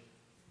Rachel.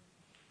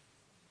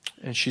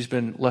 And she's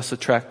been less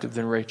attractive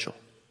than Rachel.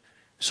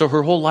 So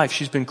her whole life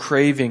she's been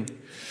craving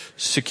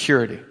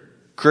security.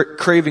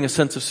 Craving a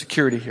sense of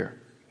security here.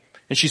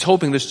 And she's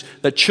hoping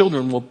that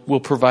children will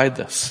provide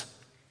this.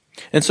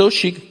 And so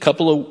she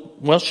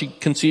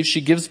conceives,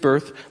 she gives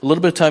birth. A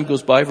little bit of time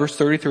goes by, verse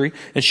 33,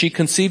 and she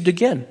conceived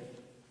again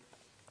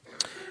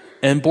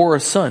and bore a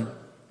son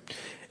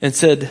and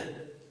said,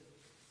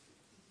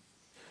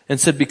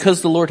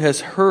 because the Lord has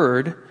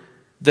heard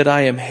that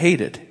I am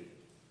hated,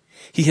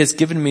 he has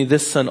given me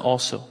this son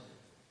also.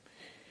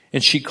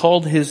 And she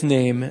called his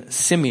name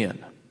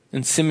Simeon.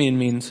 And Simeon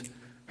means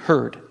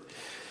heard.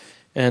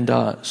 And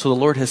so the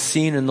Lord has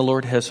seen and the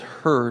Lord has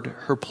heard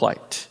her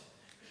plight.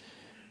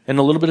 And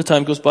a little bit of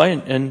time goes by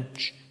and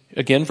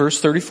again, verse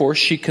 34,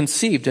 she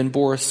conceived and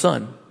bore a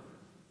son.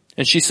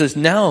 And she says,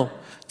 now,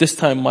 this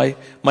time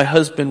my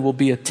husband will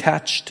be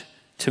attached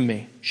to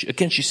me.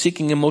 She's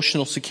seeking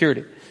emotional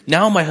security.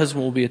 Now my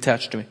husband will be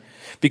attached to me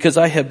because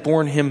I have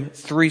borne him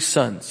 3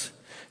 sons.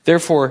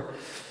 Therefore,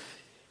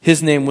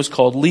 his name was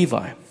called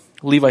Levi.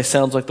 Levi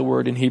sounds like the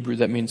word in Hebrew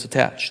that means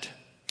attached.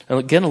 And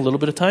again, a little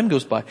bit of time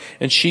goes by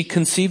and she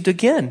conceived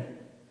again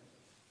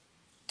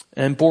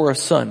and bore a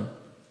son.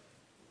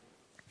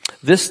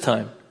 This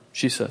time,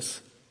 she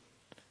says,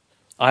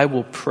 I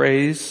will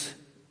praise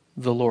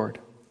the Lord.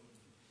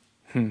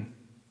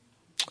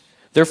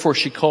 Therefore,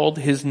 she called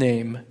his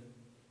name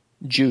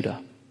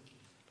Judah.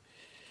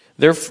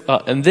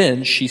 And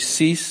then she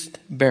ceased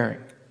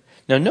bearing.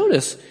 Now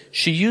notice,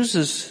 she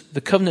uses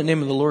the covenant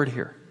name of the Lord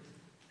here.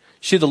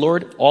 See the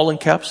Lord, all in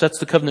caps, that's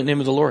the covenant name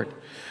of the Lord.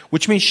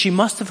 Which means she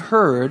must have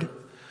heard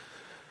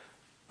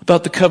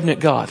about the covenant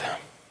God.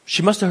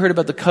 She must have heard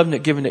about the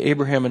covenant given to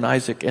Abraham and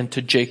Isaac and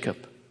to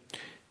Jacob.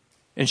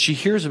 And she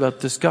hears about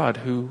this God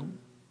who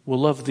will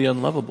love the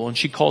unlovable, and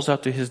she calls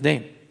out to his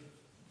name.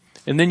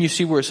 And then you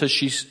see where it says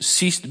she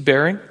ceased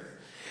bearing.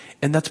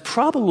 And that's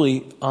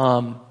probably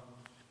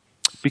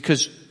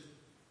because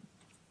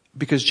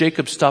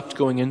Jacob stopped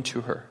going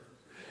into her.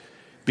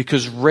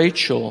 Because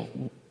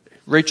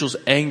Rachel's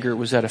anger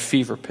was at a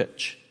fever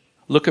pitch.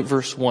 Look at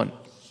verse 1.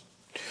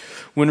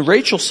 When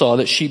Rachel saw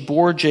that she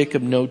bore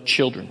Jacob no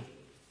children,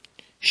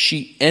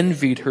 she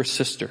envied her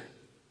sister.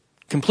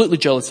 Completely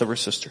jealous of her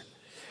sister.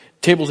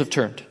 Tables have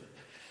turned.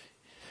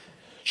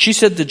 She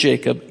said to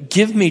Jacob,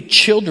 "Give me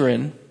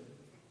children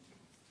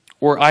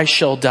or I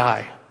shall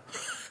die."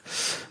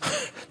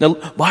 Now,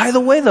 by the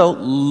way though,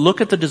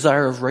 look at the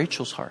desire of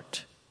Rachel's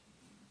heart.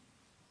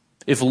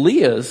 If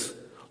Leah's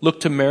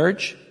looked to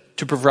marriage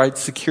to provide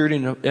security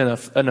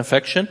and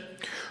affection,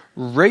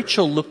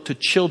 Rachel looked to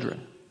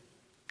children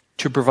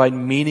to provide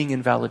meaning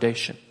and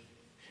validation.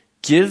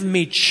 Give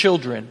me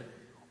children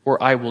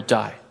or I will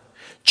die.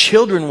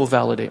 Children will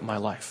validate my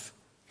life.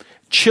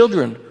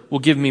 Children will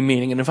give me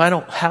meaning. And if I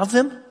don't have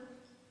them,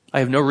 I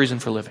have no reason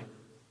for living.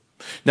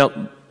 Now,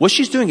 what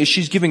she's doing is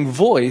she's giving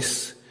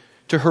voice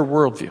to her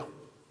worldview.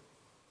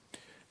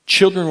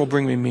 Children will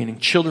bring me meaning.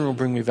 Children will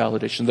bring me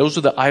validation. Those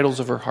are the idols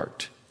of her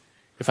heart.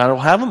 If I don't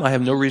have them, I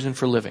have no reason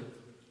for living.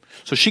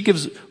 So she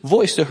gives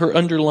voice to her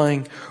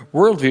underlying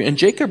worldview. And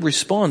Jacob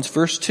responds,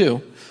 verse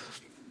 2.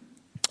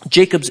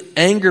 Jacob's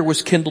anger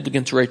was kindled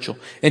against Rachel.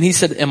 And he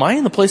said, "Am I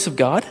in the place of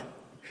God,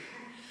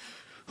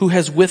 who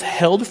has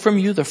withheld from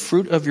you the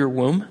fruit of your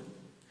womb?"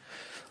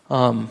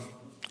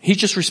 He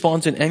just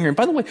responds in anger. And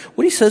by the way,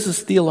 what he says is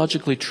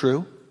theologically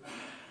true.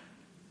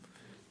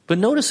 But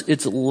notice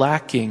it's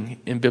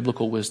lacking in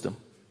biblical wisdom.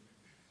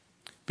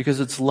 Because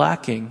it's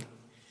lacking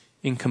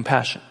in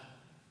compassion.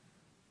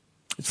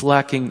 It's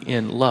lacking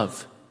in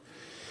love.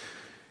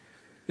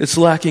 It's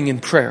lacking in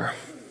prayer.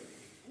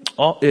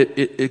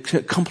 It's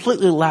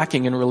completely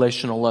lacking in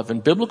relational love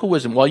and biblical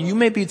wisdom. While you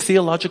may be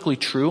theologically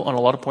true on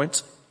a lot of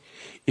points,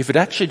 if it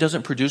actually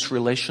doesn't produce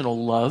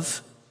relational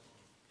love,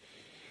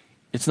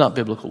 it's not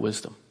biblical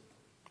wisdom.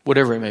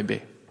 Whatever it may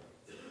be.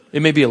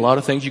 It may be a lot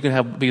of things. You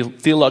can be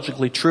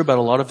theologically true about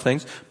a lot of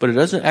things, but it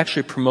doesn't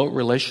actually promote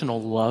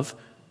relational love.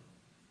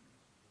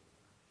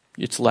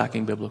 It's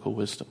lacking biblical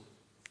wisdom.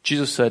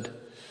 Jesus said,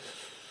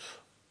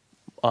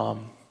 "A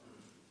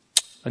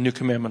new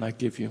commandment I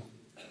give you.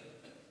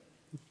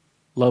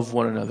 Love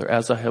one another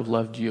as I have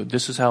loved you.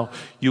 This is how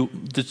you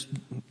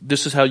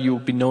will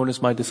be known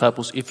as my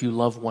disciples, if you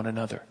love one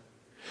another."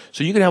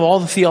 So you can have all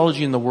the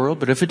theology in the world,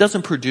 but if it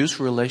doesn't produce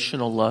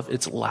relational love,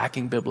 it's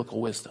lacking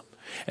biblical wisdom.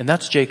 And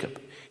that's Jacob.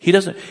 He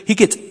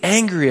gets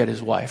angry at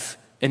his wife,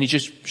 and he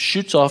just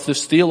shoots off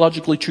this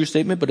theologically true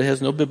statement, but it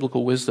has no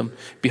biblical wisdom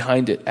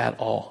behind it at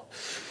all.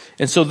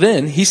 And so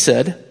then she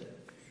said,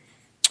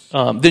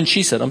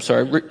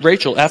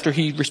 Rachel, after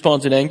he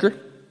responds in anger,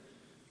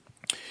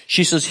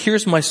 she says,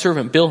 "Here's my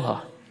servant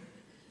Bilhah.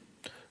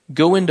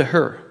 Go into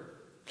her,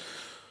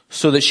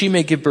 so that she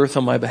may give birth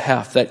on my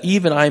behalf, that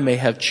even I may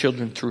have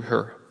children through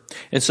her."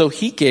 And so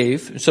she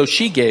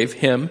gave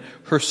him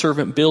her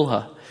servant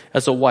Bilhah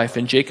as a wife,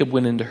 and Jacob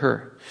went into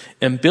her.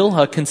 And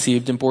Bilhah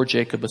conceived and bore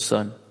Jacob a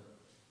son.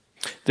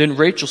 Then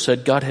Rachel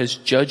said, "God has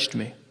judged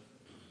me,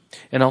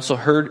 and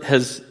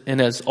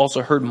has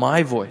also heard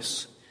my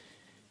voice,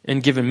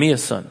 and given me a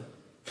son."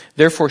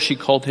 Therefore she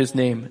called his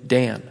name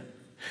Dan.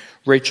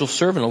 Rachel's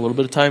servant, a little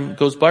bit of time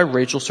goes by,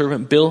 Rachel's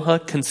servant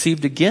Bilhah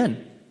conceived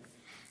again,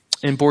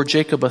 and bore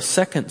Jacob a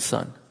second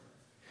son.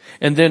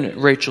 And then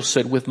Rachel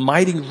said, "With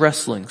mighty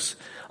wrestlings,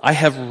 I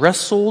have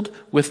wrestled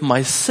with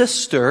my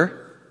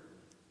sister,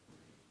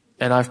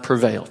 and I've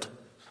prevailed."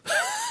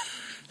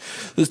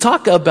 Let's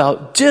talk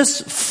about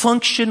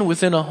dysfunction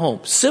within a home.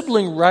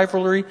 Sibling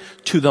rivalry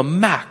to the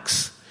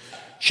max.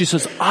 She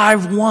says,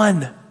 "I've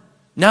won.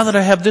 Now that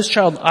I have this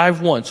child,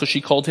 I've won." So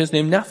she called his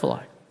name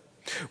Naphtali.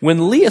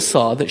 When Leah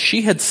saw that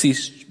she had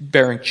ceased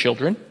bearing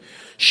children,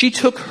 she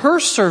took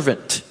her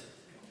servant.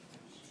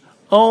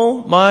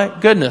 Oh my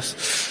goodness.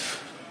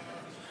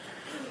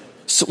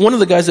 So one of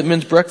the guys at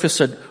men's breakfast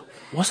said,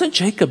 "Wasn't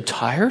Jacob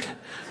tired?"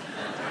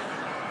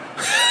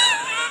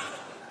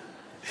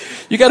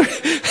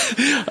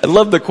 I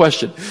love the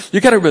question.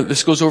 You gotta remember,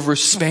 this goes over a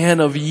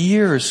span of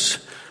years.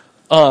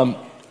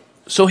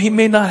 So he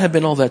may not have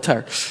been all that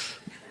tired.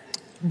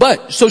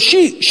 But, so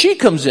she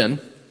comes in,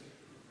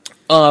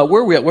 where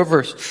are we at? What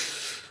verse?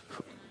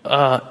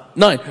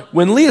 9.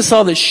 When Leah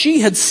saw that she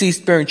had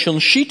ceased bearing children,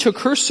 she took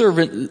her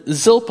servant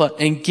Zilpah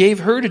and gave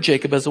her to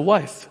Jacob as a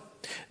wife.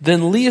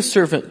 Then Leah's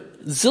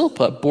servant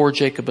Zilpah bore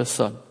Jacob a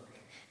son.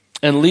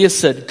 And Leah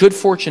said, "Good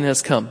fortune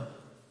has come."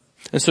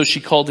 And so she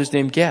called his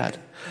name Gad.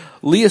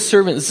 Leah's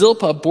servant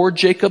Zilpah bore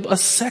Jacob a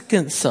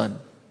second son.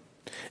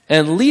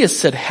 And Leah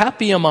said,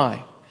 "Happy am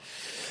I,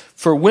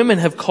 For women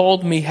have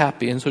called me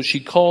happy. And so she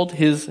called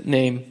his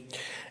name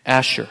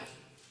Asher.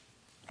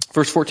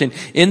 Verse 14,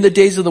 in the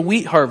days of the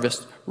wheat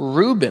harvest,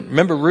 Reuben,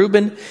 remember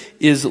Reuben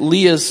is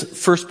Leah's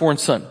firstborn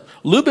son.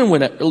 Reuben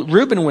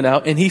went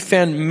out and he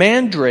found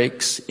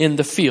mandrakes in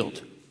the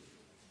field.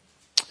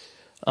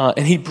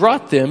 And he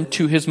brought them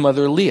to his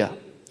mother Leah.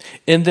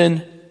 And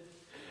then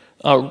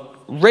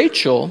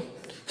Rachel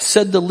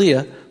said to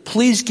Leah,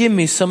 please give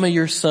me some of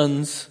your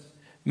son's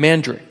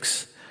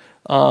mandrakes.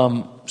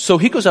 So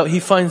he goes out,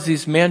 he finds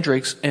these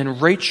mandrakes,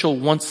 and Rachel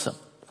wants them.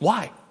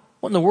 Why?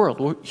 What in the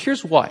world? Well,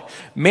 here's why.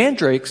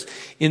 Mandrakes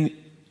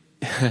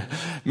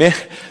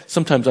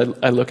sometimes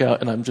I look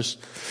out and I'm just,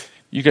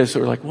 you guys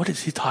are like, what is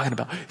he talking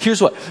about?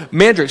 Here's what.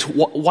 Mandrakes,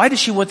 why does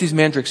she want these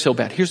mandrakes so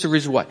bad? Here's the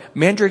reason why.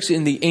 Mandrakes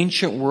in the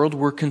ancient world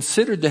were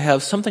considered to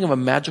have something of a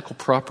magical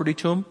property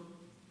to them.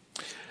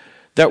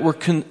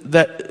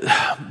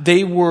 That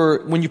they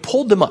were, when you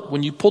pulled them up,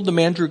 when you pulled the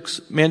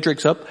mandrakes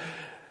up,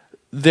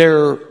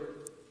 their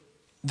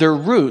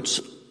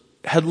roots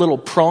had little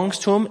prongs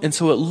to them, and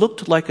so it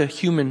looked like a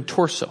human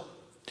torso.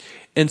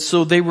 And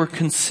so they were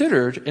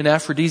considered an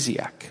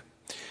aphrodisiac.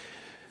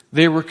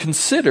 They were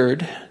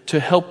considered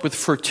to help with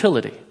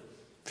fertility.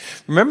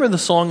 Remember the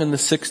song in the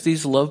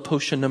 60s, Love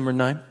Potion Number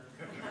 9?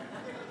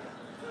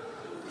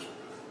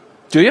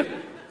 Do you?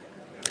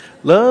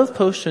 Love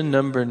Potion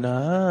Number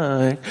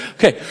 9.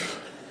 Okay.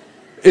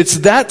 It's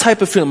that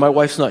type of feeling. My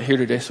wife's not here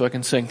today, so I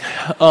can sing.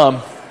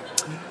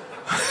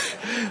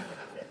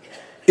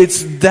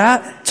 It's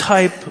that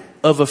type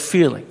of a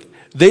feeling.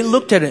 They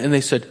looked at it and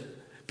they said,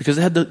 because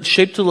it had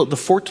the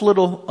forked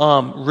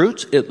little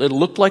roots, it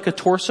looked like a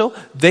torso.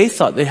 They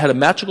thought they had a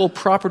magical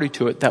property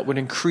to it that would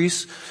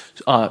increase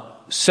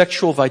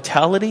sexual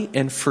vitality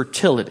and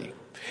fertility.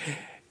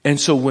 And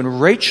so when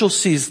Rachel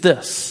sees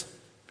this,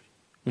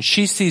 when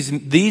she sees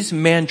these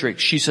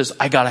mandrakes, she says,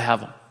 I gotta have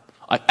them.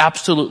 I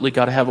absolutely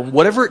gotta have them.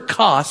 Whatever it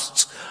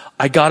costs,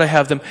 I gotta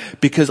have them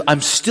because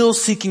I'm still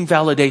seeking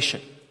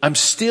validation. I'm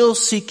still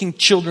seeking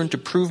children to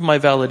prove my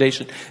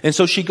validation. And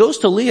so she goes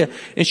to Leah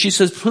and she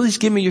says, please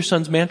give me your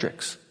son's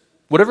mandrakes.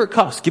 Whatever it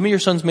costs, give me your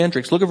son's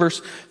mandrakes. Look at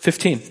verse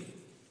 15.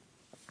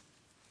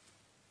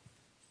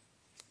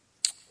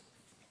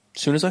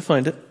 As soon as I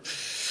find it.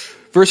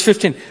 Verse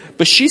 15.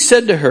 But she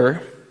said to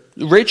her,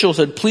 Rachel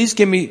said, please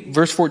give me,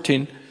 verse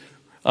 14.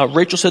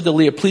 Rachel said to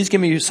Leah, please give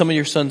me some of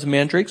your son's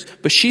mandrakes.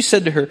 But she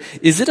said to her,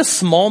 is it a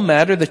small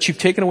matter that you've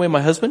taken away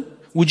my husband?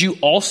 Would you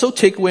also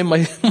take away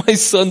my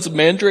son's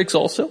mandrakes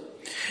also?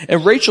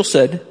 And Rachel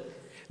said,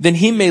 then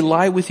he may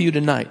lie with you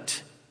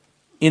tonight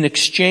in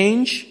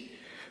exchange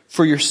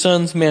for your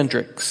son's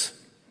mandrakes.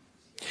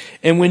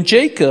 And when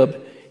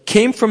Jacob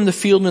came from the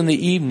field in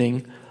the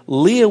evening,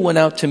 Leah went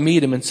out to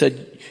meet him and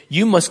said,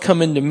 you must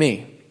come into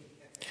me,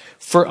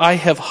 for I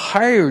have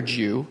hired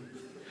you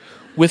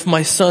with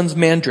my son's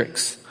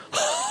mandrakes.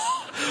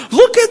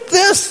 Look at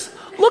this.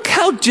 Look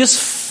how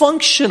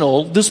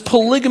dysfunctional this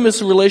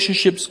polygamous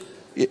relationships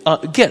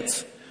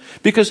gets.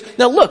 Because,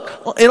 now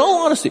look, in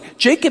all honesty,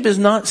 Jacob is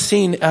not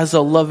seen as a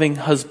loving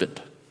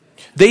husband.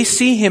 They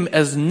see him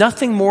as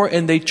nothing more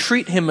and they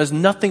treat him as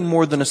nothing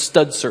more than a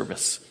stud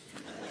service.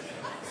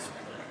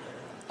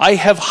 I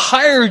have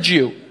hired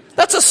you.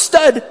 That's a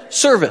stud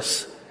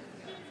service.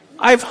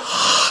 I've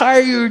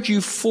hired you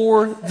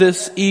for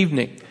this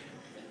evening.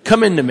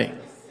 Come into me.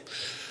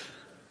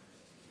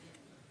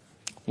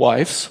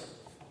 Wives,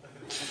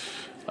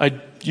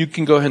 you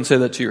can go ahead and say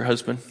that to your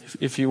husband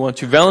if you want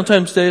to.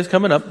 Valentine's Day is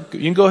coming up.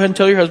 You can go ahead and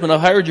tell your husband,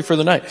 I've hired you for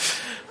the night.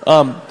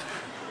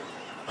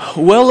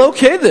 Well,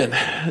 okay then.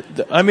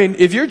 I mean,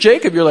 if you're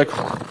Jacob, you're like,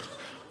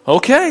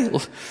 okay.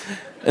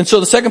 And so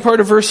the second part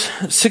of verse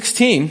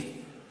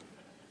 16,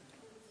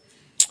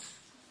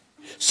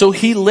 so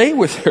he lay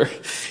with her.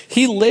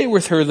 He lay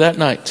with her that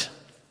night.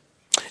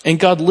 And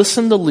God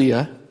listened to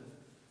Leah,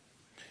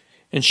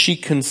 and she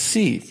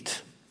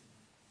conceived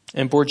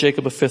and bore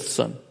Jacob a fifth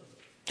son.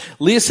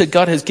 Leah said,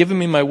 God has given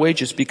me my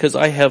wages because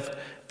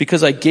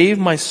I gave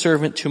my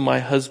servant to my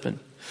husband.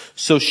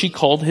 So she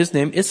called his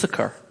name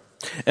Issachar.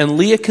 And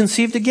Leah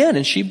conceived again,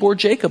 and she bore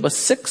Jacob a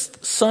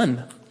sixth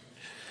son.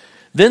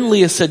 Then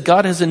Leah said,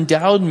 God has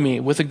endowed me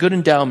with a good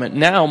endowment.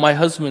 Now my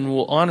husband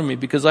will honor me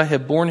because I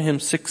have borne him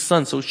six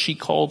sons. So she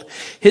called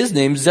his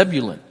name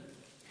Zebulun.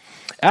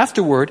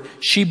 Afterward,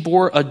 she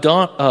bore a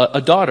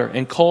daughter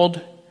and called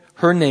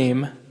her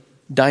name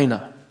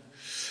Dinah.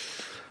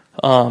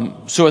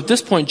 So at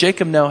this point,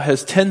 Jacob now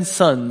has 10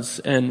 sons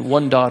and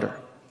one daughter.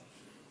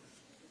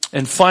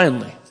 And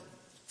finally,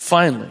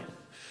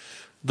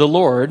 the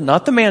Lord,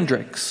 not the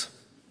mandrakes,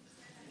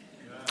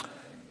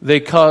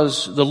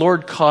 the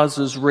Lord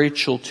causes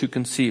Rachel to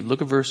conceive.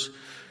 Look at verse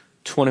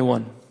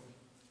 22,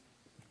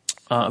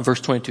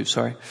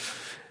 sorry.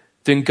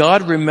 Then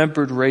God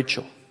remembered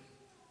Rachel,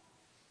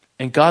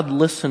 and God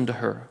listened to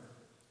her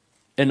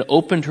and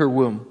opened her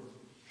womb.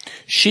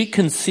 She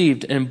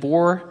conceived and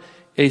bore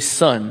a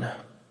son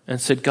and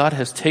said, God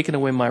has taken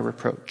away my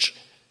reproach.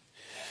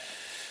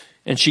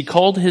 And she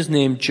called his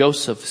name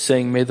Joseph,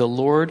 saying, may the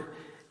Lord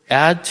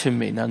add to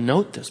me. Now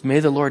note this.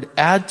 May the Lord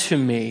add to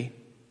me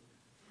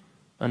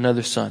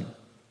another son.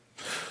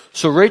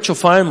 So Rachel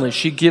finally,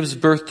 she gives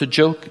birth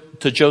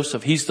to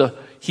Joseph. He's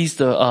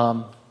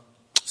the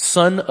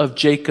son of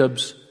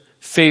Jacob's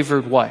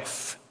favored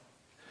wife.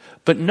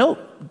 But note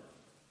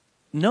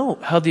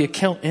how the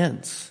account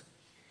ends.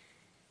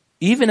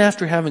 Even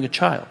after having a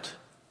child,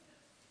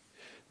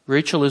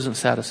 Rachel isn't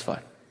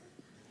satisfied.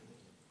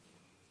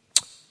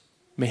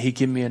 May he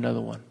give me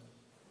another one.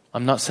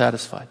 I'm not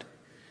satisfied.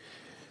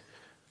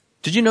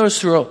 Did you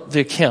notice throughout the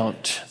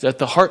account that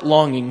the heart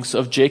longings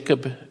of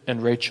Jacob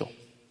and Rachel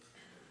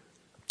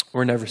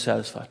were never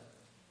satisfied?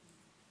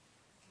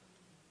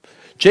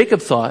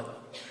 Jacob thought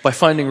by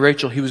finding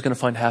Rachel he was going to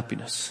find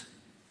happiness.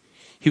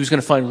 He was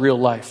going to find real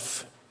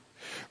life.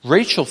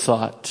 Rachel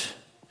thought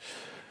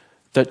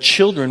that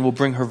children will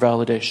bring her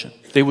validation.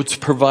 They would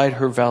provide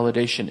her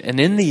validation. And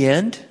in the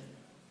end,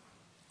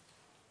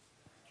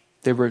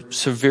 they were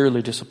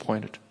severely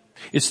disappointed.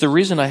 It's the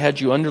reason I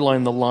had you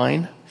underline the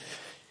line,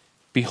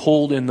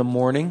 behold, in the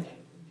morning,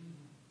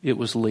 it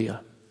was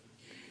Leah.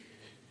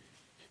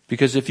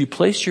 Because if you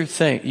place your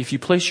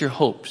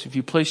hopes, if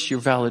you place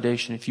your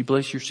validation, if you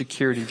place your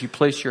security, if you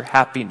place your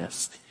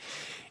happiness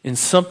in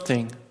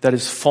something that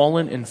is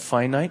fallen and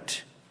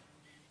finite,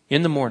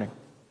 in the morning,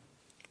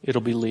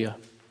 it'll be Leah.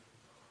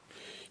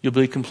 You'll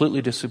be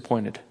completely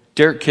disappointed.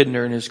 Derek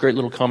Kidner, in his great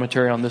little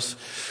commentary on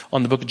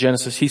the book of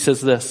Genesis, he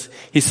says this.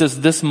 He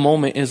says, this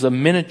moment is a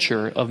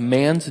miniature of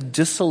man's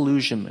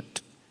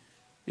disillusionment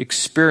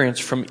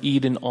experienced from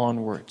Eden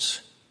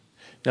onwards.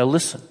 Now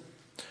listen.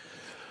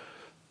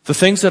 The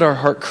things that our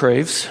heart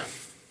craves,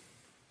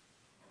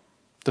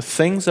 the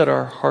things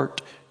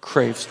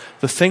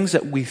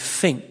that we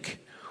think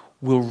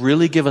will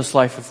really give us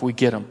life if we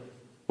get them,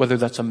 whether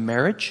that's a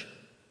marriage,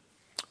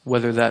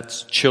 whether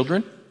that's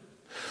children,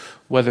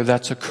 whether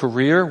that's a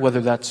career,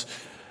 whether that's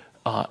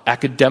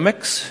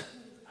academics,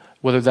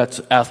 whether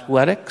that's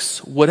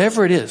athletics,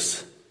 whatever it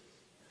is,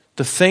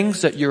 the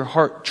things that your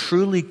heart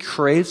truly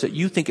craves that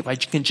you think if I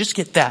can just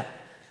get that,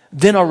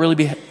 then I'll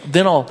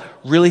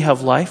really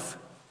have life.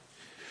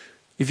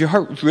 If your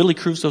heart really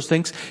craves those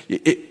things,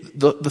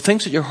 the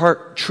things that your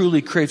heart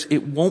truly craves, it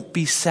won't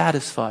be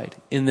satisfied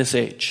in this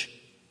age.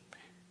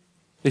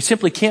 They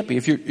simply can't be.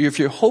 If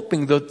you're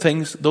hoping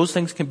those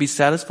things can be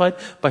satisfied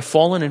by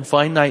fallen and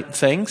finite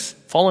things,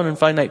 fallen and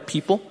finite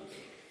people,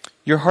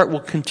 your heart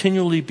will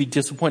continually be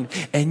disappointed.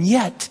 And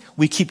yet,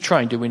 we keep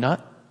trying, do we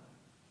not?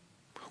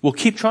 We'll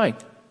keep trying.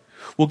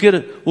 We'll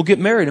get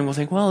married and we'll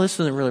think, well,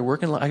 this isn't really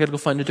working. I gotta go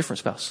find a different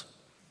spouse.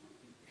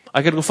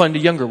 I gotta go find a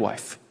younger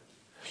wife.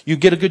 You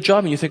get a good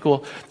job and you think,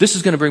 well, this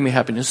is gonna bring me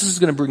happiness. This is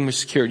gonna bring me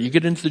security. You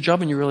get into the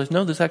job and you realize,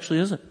 no, this actually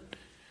isn't.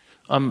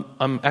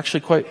 I'm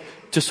actually quite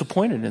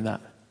disappointed in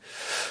that.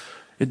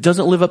 It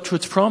doesn't live up to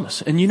its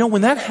promise. And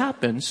when that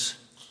happens,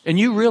 and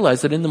you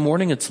realize that in the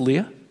morning it's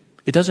Leah,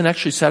 it doesn't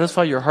actually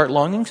satisfy your heart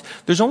longings,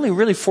 there's only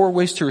really 4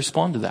 ways to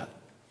respond to that.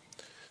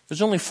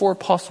 There's only 4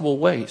 possible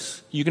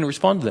ways you can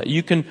respond to that.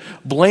 You can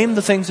blame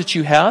the things that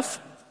you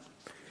have,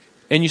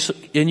 and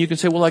you can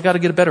say, well, I gotta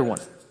get a better one.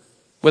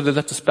 Whether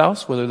that's a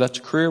spouse, whether that's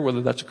a career,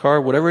 whether that's a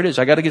car, whatever it is,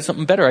 I gotta get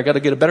something better. I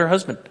gotta get a better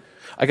husband.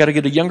 I gotta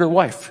get a younger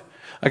wife.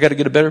 I gotta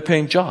get a better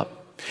paying job.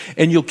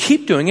 And you'll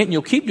keep doing it, and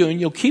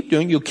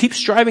you'll keep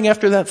striving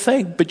after that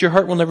thing, but your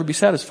heart will never be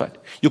satisfied.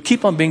 You'll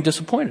keep on being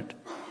disappointed.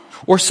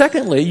 Or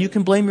secondly, you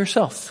can blame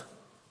yourself.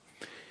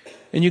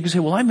 And you can say,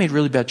 well, I made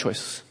really bad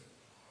choices.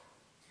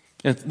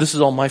 And this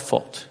is all my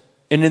fault.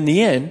 And in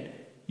the end,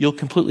 you'll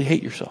completely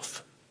hate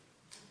yourself.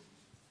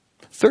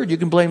 Third, you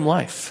can blame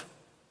life.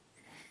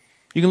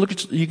 You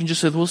can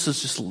just say, well,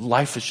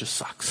 life just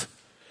sucks.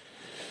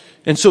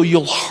 And so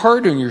you'll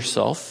harden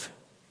yourself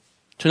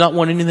to not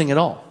want anything at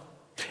all.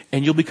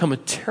 And you'll become a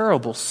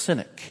terrible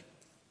cynic.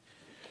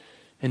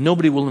 And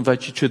nobody will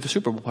invite you to the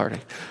Super Bowl party.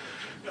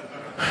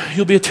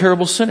 You'll be a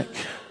terrible cynic.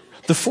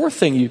 The fourth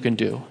thing you can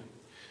do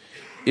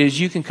is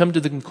you can come to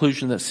the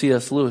conclusion that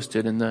C.S. Lewis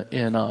did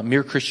in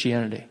Mere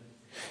Christianity.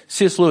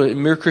 C.S. Lewis,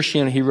 in Mere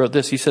Christianity, he wrote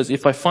this. He says,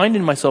 if I find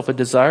in myself a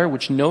desire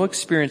which no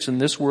experience in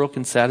this world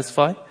can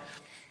satisfy,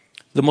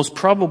 the most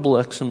probable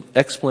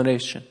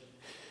explanation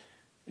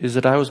is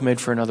that I was made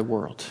for another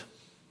world.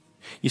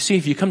 You see,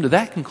 if you come to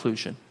that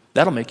conclusion,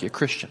 that'll make you a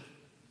Christian.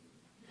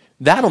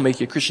 That'll make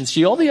you a Christian.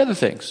 See, all the other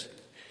things,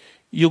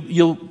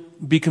 you'll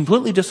be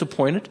completely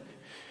disappointed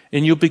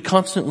and you'll be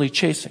constantly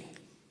chasing.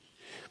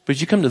 But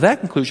if you come to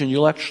that conclusion,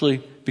 you'll actually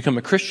become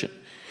a Christian.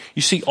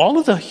 You see, all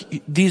of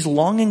these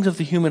longings of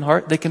the human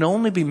heart, they can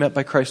only be met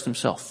by Christ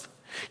himself.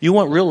 You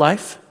want real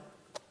life?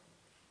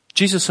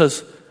 Jesus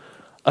says,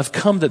 I've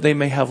come that they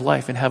may have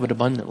life and have it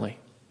abundantly.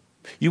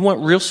 You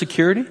want real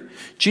security?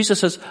 Jesus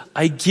says,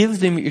 I give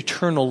them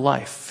eternal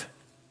life,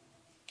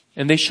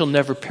 and they shall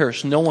never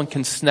perish. No one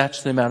can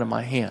snatch them out of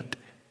my hand.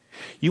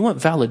 You want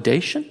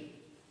validation?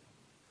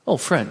 Oh,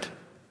 friend,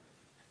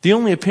 the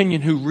only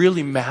opinion who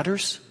really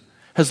matters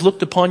has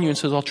looked upon you and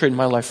says, I'll trade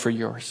my life for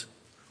yours.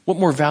 What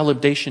more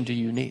validation do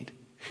you need?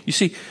 You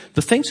see,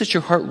 the things that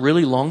your heart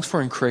really longs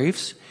for and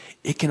craves,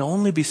 it can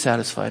only be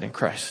satisfied in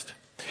Christ.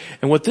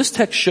 And what this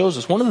text shows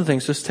us, one of the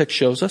things this text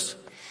shows us,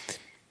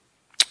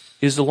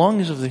 is the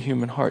longings of the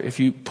human heart. If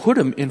you put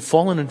them in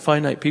fallen and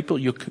finite people,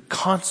 you'll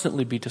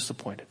constantly be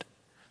disappointed.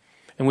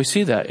 And we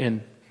see that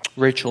in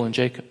Rachel and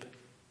Jacob.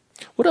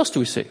 What else do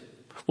we see?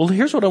 Well,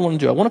 here's what I want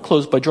to do. I want to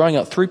close by drawing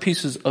out 3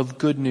 pieces of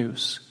good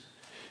news.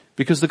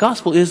 Because the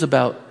gospel is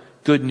about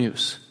good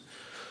news.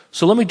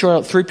 So let me draw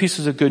out 3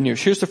 pieces of good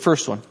news. Here's the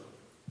first one.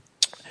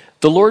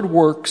 The Lord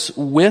works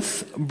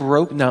with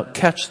now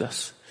catch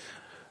this.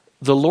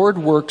 The Lord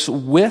works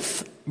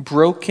with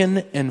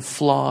broken and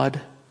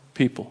flawed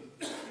people.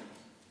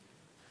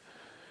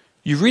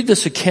 You read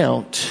this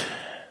account,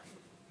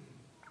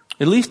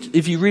 at least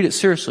if you read it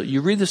seriously,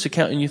 you read this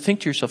account and you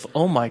think to yourself,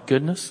 oh my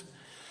goodness,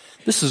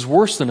 this is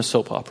worse than a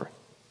soap opera.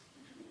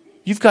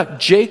 You've got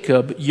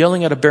Jacob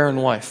yelling at a barren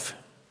wife.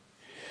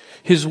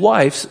 His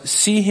wives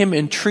see him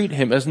and treat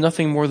him as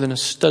nothing more than a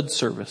stud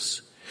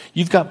service.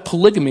 You've got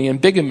polygamy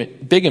and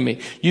bigamy.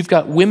 You've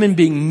got women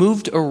being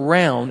moved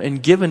around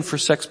and given for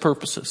sex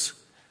purposes.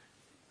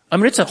 I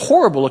mean, it's a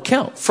horrible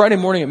account. Friday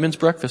morning at men's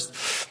breakfast,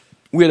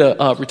 we had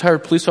a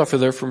retired police officer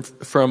there from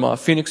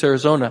Phoenix,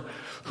 Arizona,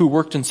 who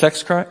worked in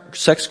sex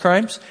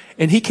crimes,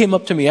 and he came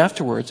up to me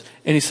afterwards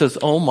and he says,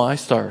 "Oh my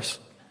stars,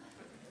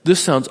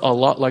 this sounds a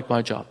lot like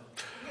my job."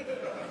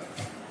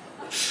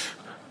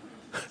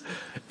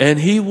 And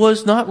he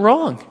was not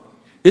wrong.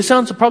 It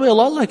sounds probably a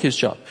lot like his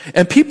job.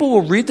 And people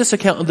will read this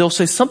account and they'll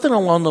say something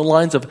along the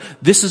lines of,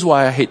 "This is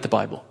why I hate the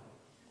Bible.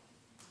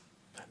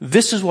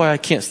 This is why I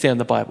can't stand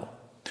the Bible."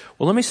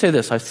 Well, let me say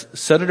this. I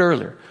said it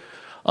earlier.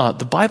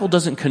 The Bible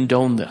doesn't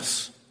condone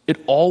this. It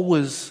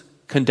always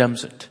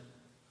condemns it.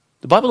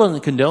 The Bible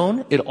doesn't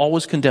condone, it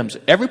always condemns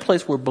it. Every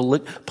place where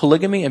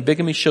polygamy and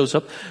bigamy shows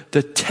up,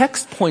 the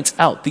text points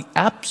out the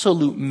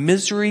absolute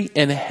misery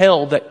and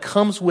hell that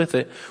comes with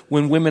it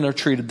when women are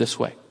treated this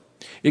way.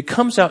 It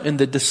comes out in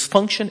the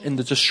dysfunction and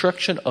the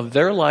destruction of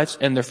their lives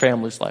and their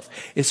family's life.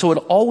 And so it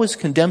always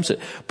condemns it.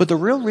 But the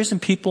real reason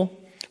people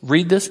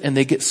read this and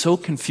they get so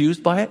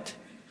confused by it,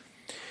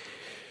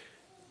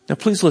 now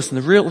please listen,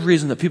 the real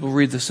reason that people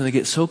read this and they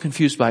get so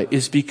confused by it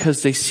is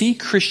because they see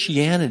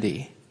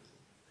Christianity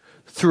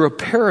through a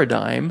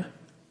paradigm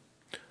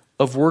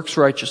of works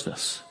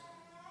righteousness.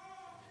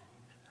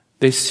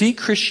 They see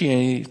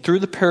Christianity through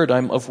the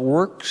paradigm of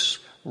works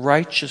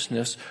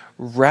righteousness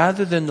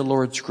rather than the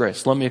Lord's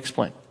grace. Let me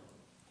explain.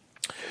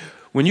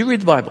 When you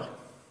read the Bible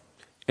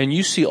and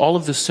you see all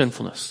of this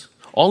sinfulness,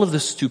 all of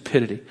this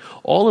stupidity,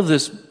 all of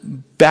this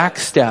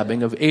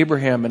backstabbing of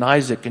Abraham and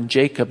Isaac and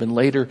Jacob and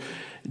later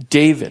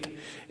David,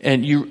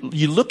 and you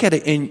look at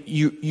it and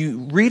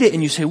you read it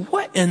and you say,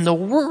 what in the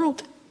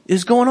world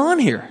is going on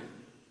here?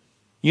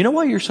 You know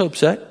why you're so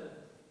upset?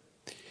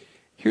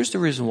 Here's the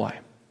reason why.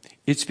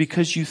 It's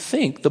because you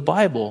think the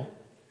Bible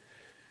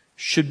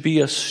should be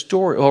a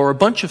story or a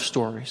bunch of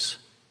stories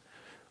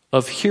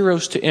of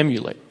heroes to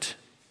emulate.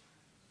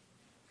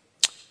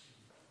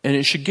 And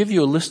it should give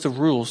you a list of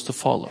rules to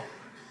follow.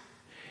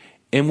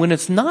 And when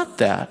it's not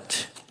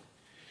that,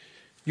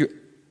 you're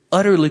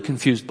utterly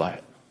confused by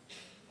it.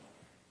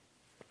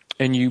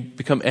 And you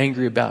become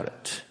angry about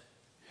it.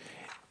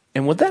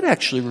 And what that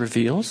actually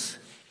reveals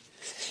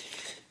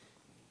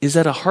is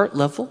at a heart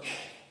level,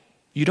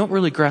 you don't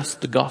really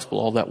grasp the gospel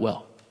all that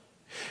well.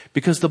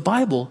 Because the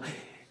Bible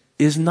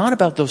is not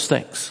about those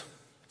things.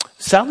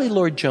 Sally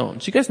Lloyd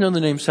Jones, you guys know the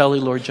name Sally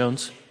Lloyd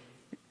Jones?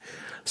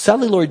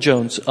 Sally Lloyd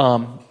Jones,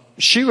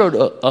 she wrote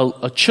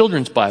a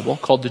children's Bible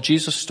called the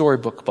Jesus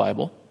Storybook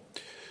Bible.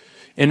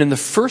 And in the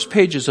first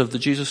pages of the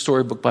Jesus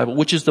Storybook Bible,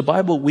 which is the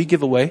Bible we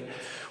give away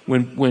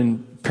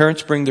when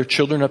parents bring their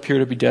children up here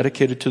to be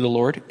dedicated to the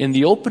Lord, in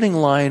the opening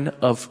line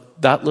of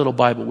that little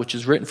Bible, which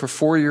is written for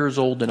 4 years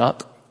old and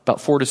up, about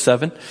 4 to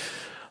 7,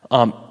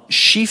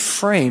 she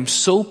frames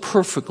so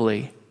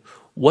perfectly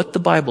what the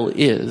Bible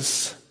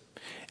is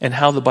and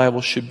how the Bible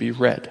should be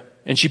read.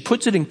 And she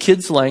puts it in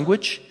kids'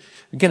 language.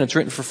 Again, it's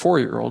written for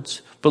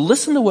 4-year-olds. But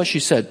listen to what she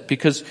said,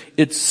 because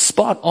it's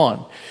spot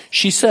on.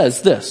 She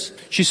says this.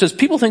 She says,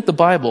 people think the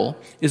Bible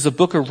is a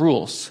book of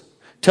rules,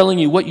 telling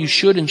you what you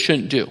should and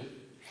shouldn't do.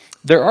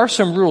 There are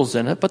some rules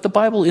in it, but the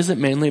Bible isn't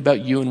mainly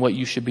about you and what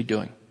you should be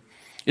doing.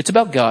 It's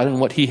about God and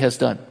what He has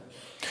done.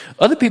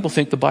 Other people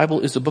think the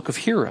Bible is a book of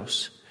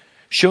heroes,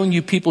 showing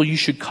you people you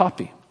should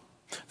copy.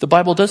 The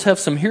Bible does have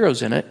some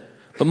heroes in it,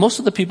 but most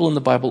of the people in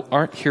the Bible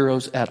aren't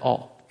heroes at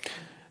all.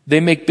 They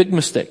make big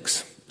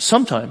mistakes,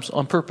 sometimes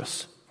on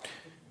purpose.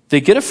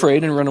 They get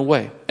afraid and run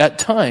away. At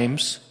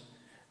times,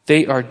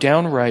 they are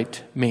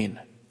downright mean.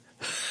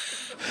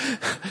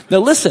 Now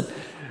listen,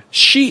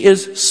 she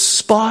is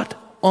spot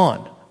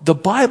on. The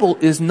Bible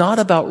is not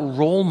about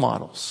role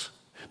models.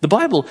 The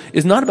Bible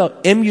is not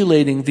about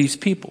emulating these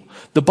people.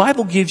 The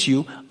Bible gives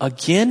you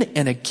again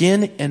and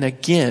again and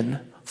again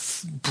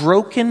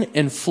broken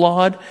and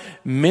flawed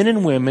men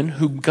and women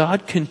who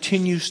God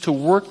continues to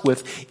work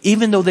with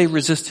even though they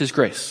resist His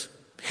grace.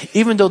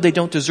 Even though they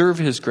don't deserve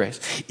His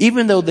grace.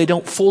 Even though they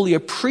don't fully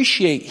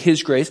appreciate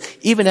His grace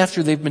even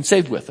after they've been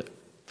saved with it.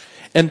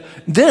 And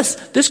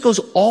this goes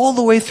all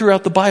the way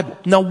throughout the Bible.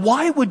 Now,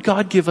 why would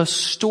God give us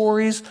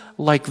stories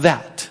like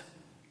that?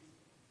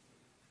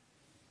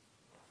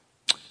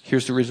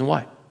 Here's the reason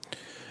why.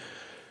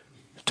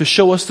 to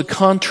show us the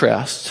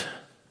contrast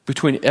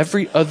between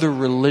every other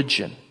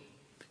religion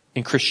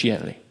and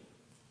Christianity.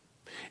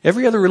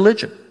 Every other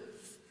religion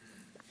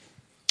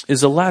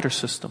is a ladder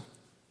system.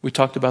 We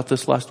talked about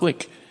this last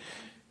week.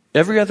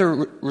 Every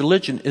other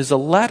religion is a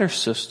ladder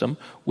system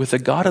with a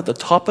God at the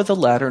top of the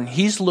ladder, and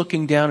he's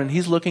looking down and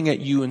he's looking at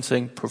you and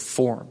saying,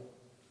 perform.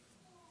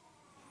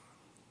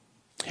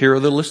 Here are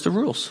the list of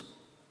rules.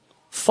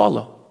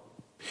 Follow.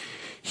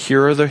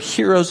 Here are the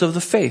heroes of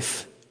the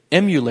faith.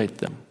 Emulate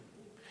them.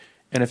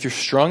 And if you're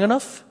strong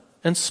enough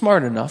and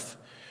smart enough,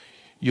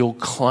 you'll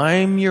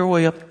climb your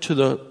way up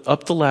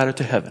the ladder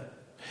to heaven.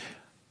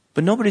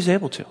 But nobody's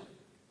able to.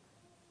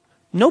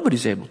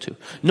 Nobody's able to.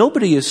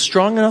 Nobody is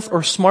strong enough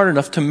or smart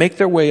enough to make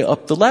their way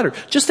up the ladder.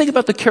 Just think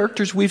about the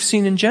characters we've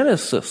seen in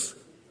Genesis.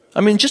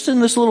 I mean, just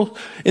in this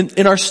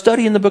in our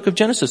study in the book of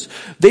Genesis,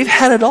 they've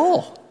had it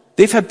all.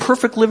 They've had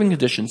perfect living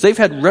conditions. They've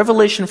had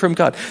revelation from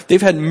God.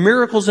 They've had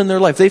miracles in their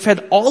life. They've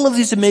had all of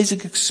these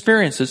amazing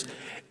experiences,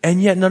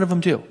 and yet none of them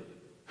do.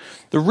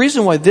 The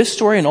reason why this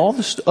story and all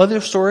the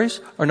other stories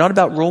are not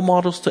about role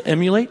models to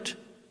emulate,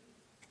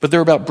 but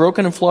they're about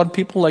broken and flawed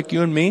people like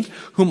you and me,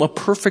 whom a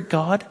perfect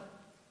God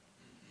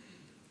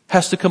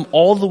has to come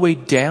all the way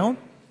down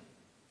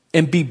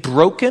and be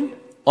broken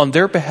on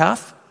their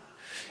behalf,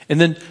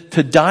 and then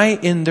to die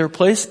in their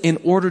place in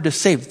order to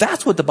save.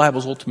 That's what the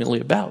Bible's ultimately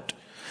about.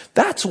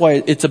 That's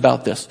why it's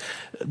about this.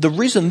 The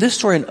reason this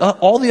story and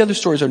all the other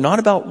stories are not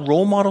about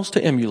role models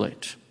to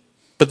emulate,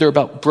 but they're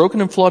about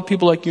broken and flawed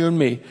people like you and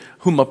me,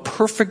 whom a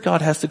perfect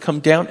God has to come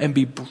down and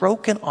be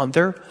broken on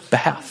their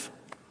behalf.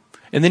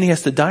 And then he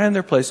has to die in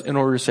their place in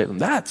order to save them.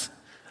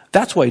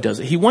 That's why he does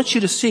it. He wants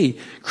you to see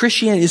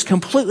Christianity is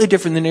completely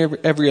different than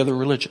every other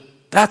religion.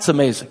 That's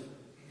amazing.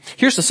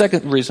 Here's the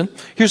second reason.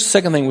 Here's the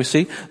second thing we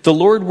see. The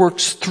Lord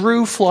works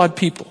through flawed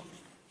people.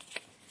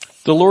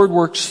 The Lord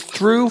works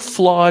through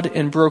flawed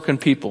and broken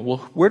people. Well,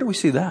 where do we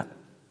see that?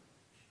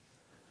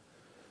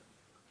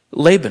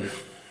 Laban.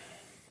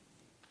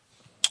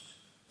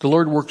 The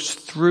Lord works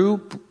through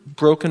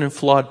broken and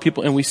flawed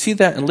people. And we see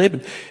that in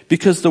Laban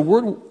because the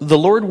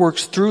Lord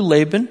works through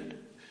Laban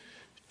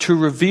to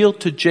reveal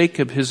to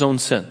Jacob his own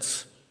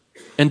sins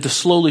and to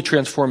slowly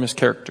transform his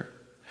character.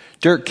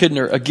 Derek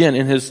Kidner, again,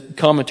 in his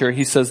commentary,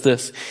 he says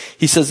this.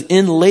 He says,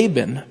 in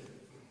Laban,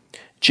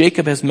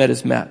 Jacob has met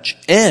his match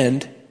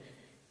and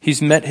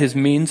he's met his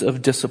means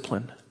of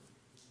discipline.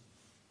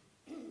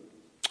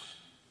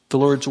 The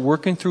Lord's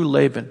working through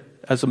Laban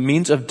as a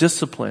means of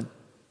discipline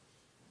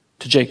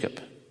to Jacob.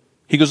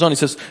 He goes on, he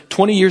says,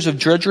 20 years of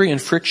drudgery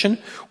and friction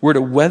were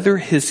to weather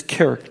his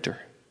character.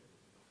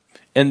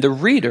 And the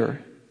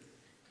reader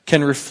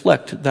can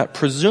reflect that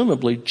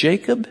presumably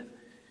Jacob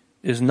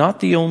is not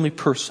the only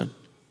person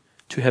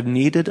to have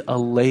needed a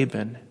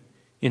Laban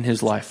in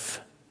his life.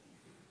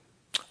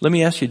 Let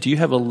me ask you, do you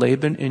have a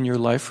Laban in your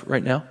life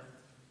right now?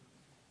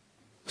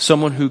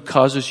 Someone who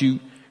causes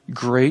you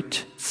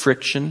great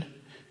friction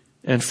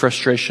and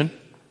frustration?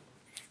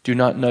 Do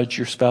not nudge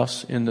your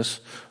spouse in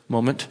this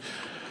moment.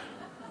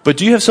 But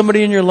do you have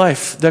somebody in your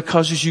life that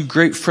causes you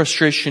great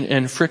frustration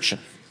and friction?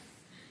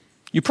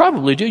 You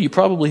probably do. You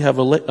probably have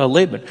a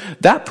Laban.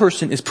 That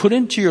person is put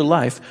into your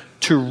life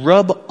to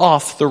rub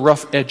off the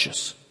rough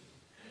edges.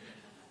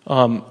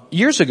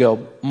 Years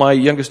ago, my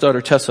youngest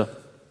daughter, Tessa,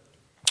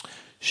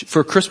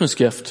 for a Christmas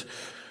gift,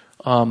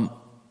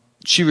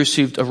 she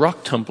received a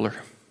rock tumbler.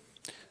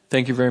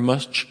 Thank you very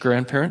much,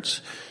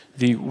 grandparents.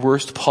 The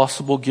worst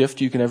possible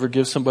gift you can ever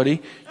give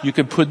somebody. You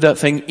could put that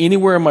thing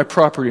anywhere on my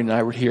property and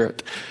I would hear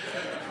it.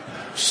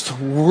 It's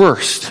the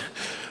worst.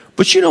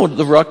 But you know what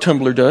the rock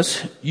tumbler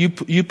does? You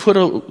put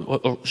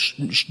a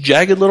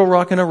jagged little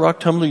rock in a rock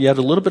tumbler. You add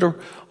a little bit of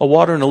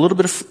water and a little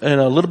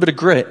bit of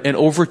grit, and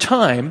over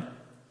time,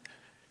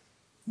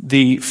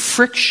 the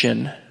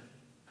friction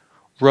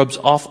rubs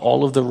off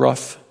all of the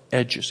rough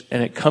edges,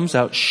 and it comes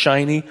out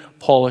shiny,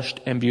 polished,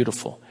 and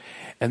beautiful.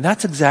 And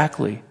that's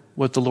exactly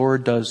what the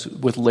Lord does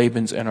with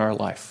Labans in our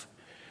life.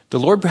 The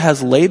Lord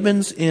has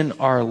Labans in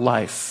our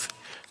life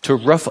to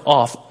rough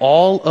off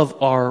all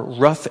of our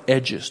rough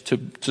edges,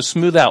 to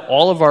smooth out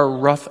all of our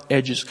rough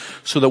edges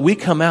so that we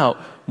come out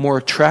more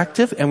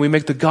attractive and we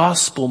make the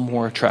gospel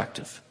more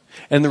attractive.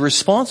 And the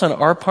response on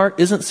our part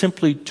isn't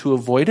simply to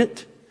avoid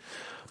it,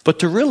 but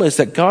to realize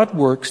that God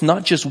works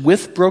not just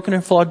with broken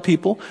and flawed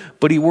people,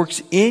 but He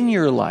works in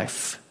your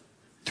life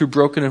through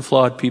broken and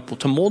flawed people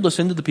to mold us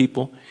into the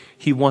people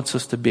He wants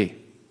us to be.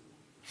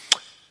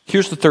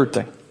 Here's the third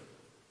thing.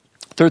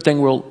 Third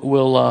thing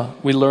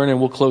we learn, and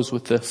we'll close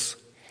with this.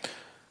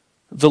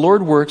 The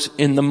Lord works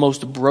in the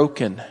most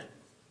broken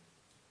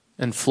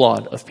and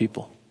flawed of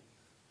people.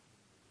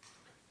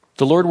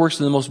 The Lord works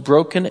in the most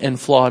broken and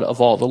flawed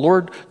of all. The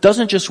Lord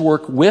doesn't just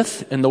work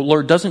with, and the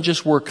Lord doesn't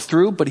just work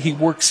through, but He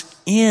works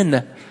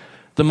in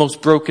the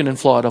most broken and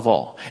flawed of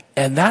all.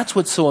 And that's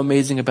what's so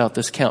amazing about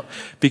this count.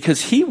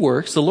 Because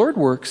the Lord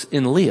works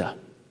in Leah.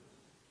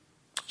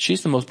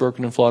 She's the most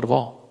broken and flawed of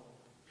all.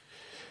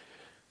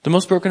 The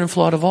most broken and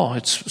flawed of all.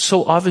 It's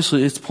so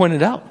obviously, it's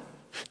pointed out.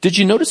 Did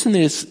you notice in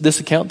this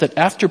account that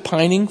after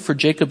pining for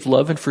Jacob's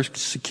love and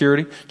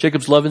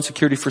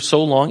security for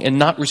so long and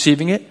not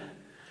receiving it,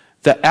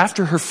 that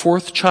after her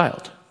fourth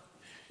child,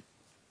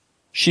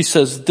 she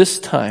says, "This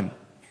time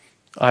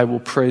I will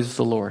praise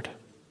the Lord.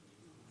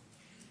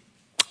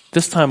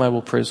 This time I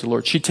will praise the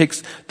Lord." She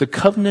takes the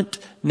covenant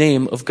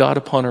name of God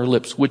upon her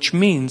lips, which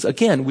means,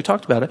 again, we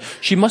talked about it,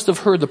 she must have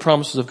heard the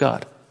promises of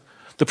God.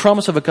 The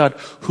promise of a God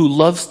who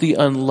loves the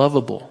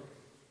unlovable.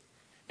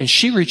 And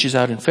she reaches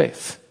out in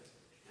faith.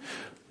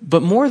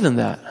 But more than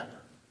that,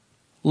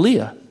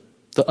 Leah,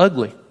 the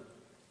ugly,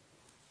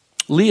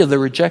 Leah, the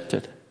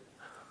rejected,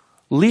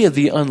 Leah,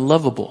 the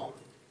unlovable,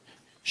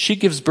 she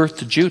gives birth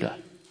to Judah.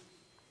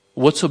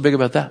 What's so big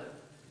about that?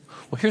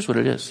 Well, here's what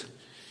it is.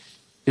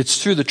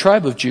 It's through the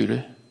tribe of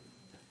Judah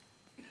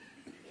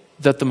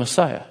that the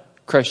Messiah,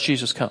 Christ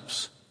Jesus,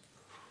 comes.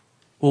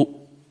 Well,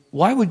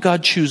 why would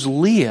God choose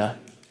Leah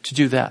to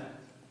do that?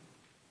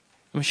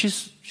 I mean,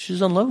 she's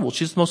unlovable.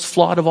 She's the most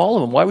flawed of all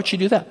of them. Why would she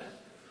do that?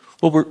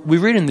 Well, we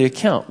read in the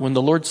account, when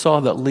the Lord saw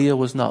that Leah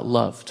was not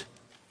loved,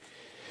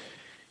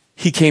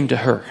 he came to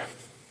her.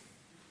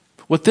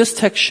 What this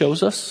text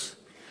shows us,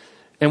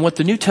 and what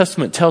the New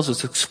Testament tells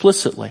us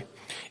explicitly,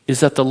 is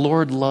that the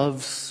Lord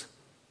loves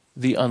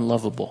the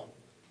unlovable.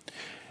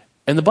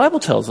 And the Bible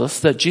tells us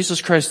that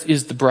Jesus Christ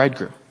is the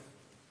bridegroom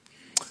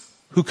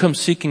who comes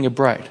seeking a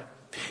bride.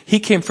 He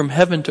came from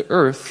heaven to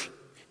earth.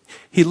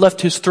 He left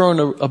his throne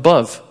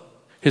above,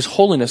 his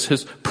holiness,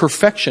 his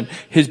perfection,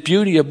 his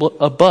beauty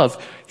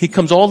above. He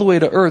comes all the way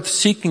to earth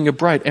seeking a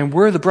bride, and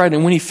we're the bride.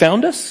 And when he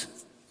found us,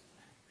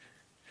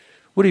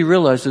 what he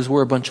realized is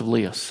we're a bunch of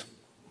Leahs.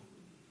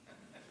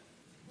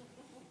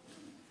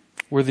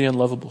 We're the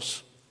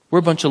unlovables. We're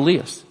a bunch of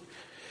Leahs.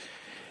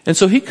 And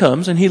so he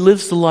comes and he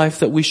lives the life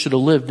that we should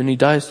have lived, and he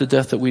dies the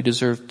death that we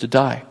deserve to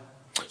die.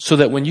 So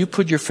that when you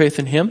put your faith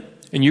in him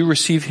and you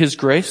receive his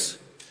grace,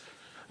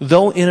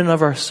 though in and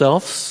of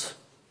ourselves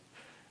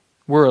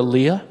we're a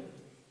Leah,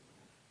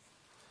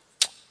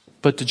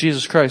 but to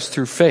Jesus Christ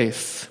through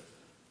faith,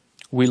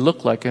 we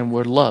look like and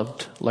we're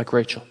loved like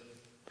Rachel.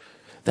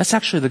 That's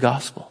actually the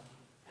gospel.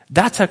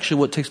 That's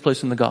actually what takes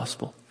place in the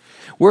gospel.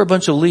 We're a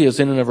bunch of Leahs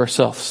in and of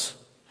ourselves.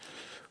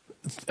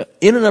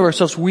 In and of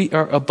ourselves, we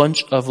are a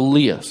bunch of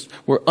Leahs.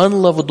 We're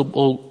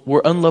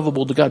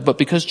unlovable to God. But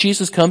because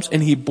Jesus comes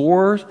and he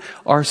bore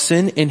our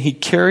sin and he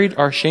carried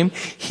our shame,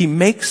 he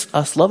makes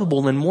us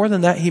lovable. And more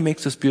than that, he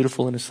makes us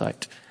beautiful in his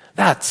sight.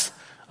 That's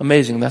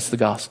amazing. That's the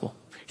gospel.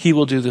 He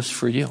will do this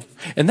for you.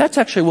 And that's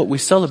actually what we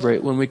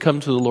celebrate when we come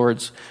to the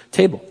Lord's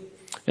table.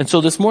 And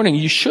so this morning,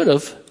 you should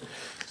have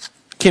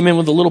came in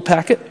with a little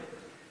packet,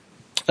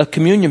 a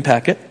communion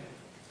packet.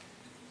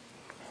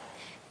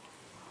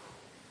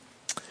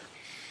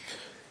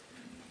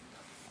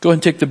 Go ahead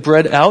and take the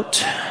bread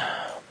out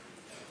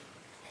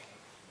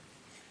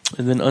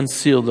and then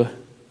unseal the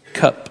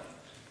cup.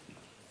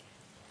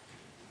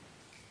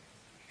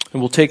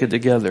 And we'll take it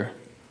together.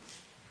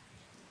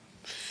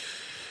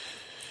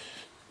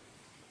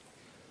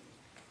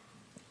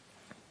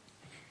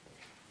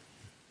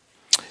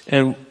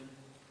 And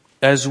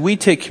as we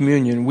take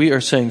communion, we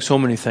are saying so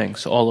many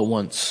things all at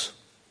once.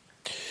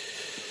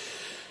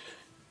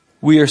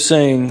 We are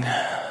saying,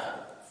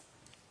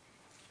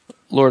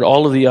 Lord,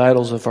 all of the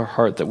idols of our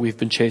heart that we've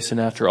been chasing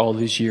after all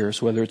these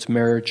years, whether it's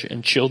marriage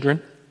and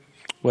children,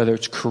 whether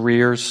it's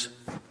careers,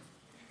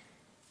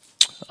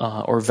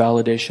 or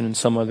validation in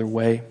some other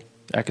way,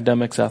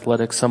 academics,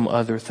 athletics, some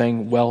other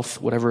thing,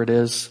 wealth, whatever it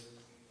is,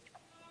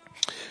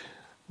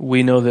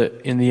 we know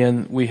that in the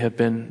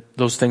end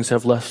those things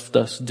have left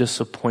us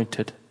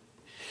disappointed.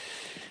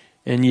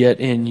 And yet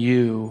in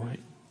you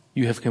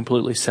have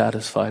completely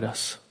satisfied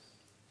us.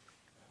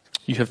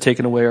 You have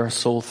taken away our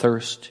soul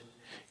thirst.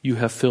 You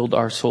have filled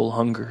our soul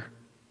hunger.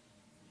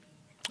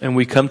 And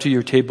we come to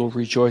your table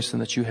rejoicing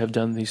that you have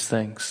done these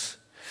things.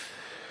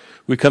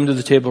 We come to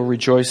the table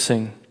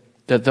rejoicing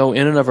that though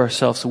in and of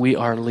ourselves we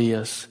are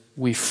Leahs,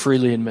 we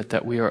freely admit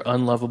that we are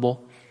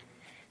unlovable.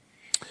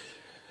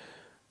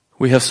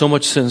 We have so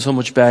much sin, so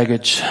much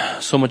baggage,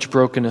 so much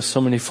brokenness,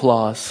 so many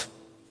flaws.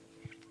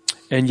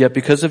 And yet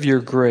because of your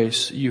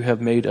grace, you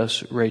have made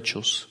us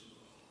Rachels.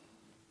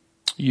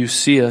 You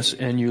see us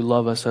and you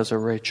love us as a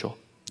Rachel.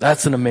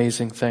 That's an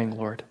amazing thing,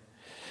 Lord.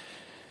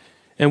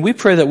 And we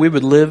pray that we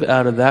would live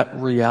out of that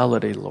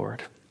reality,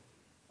 Lord.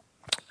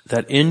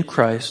 That in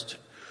Christ,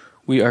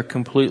 we are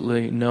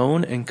completely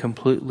known and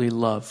completely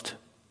loved.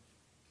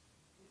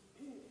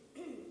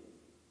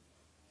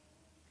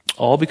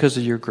 All because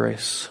of your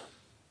grace.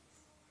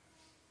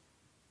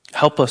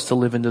 Help us to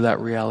live into that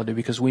reality,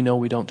 because we know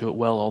we don't do it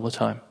well all the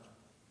time.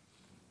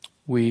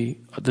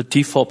 The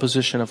default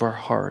position of our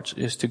hearts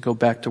is to go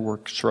back to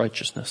works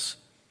righteousness.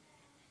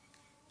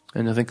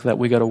 And I think that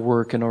we got to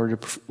work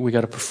we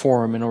got to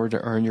perform in order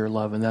to earn your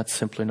love, and that's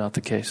simply not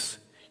the case.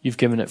 You've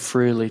given it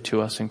freely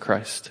to us in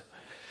Christ.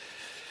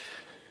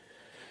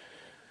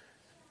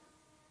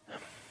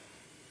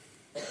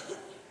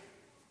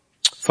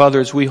 Father,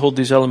 as we hold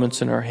these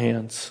elements in our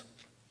hands,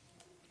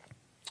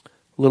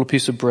 a little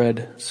piece of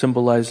bread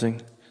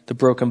symbolizing the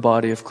broken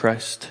body of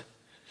Christ,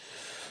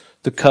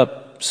 the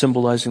cup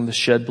symbolizing the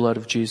shed blood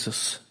of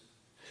Jesus.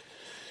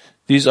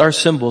 These are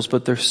symbols,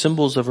 but they're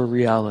symbols of a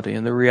reality.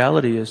 And the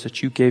reality is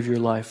that you gave your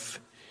life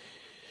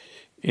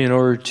in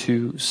order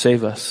to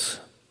save us,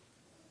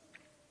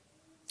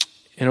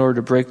 in order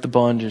to break the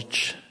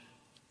bondage,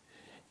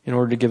 in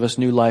order to give us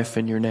new life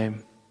in your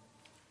name.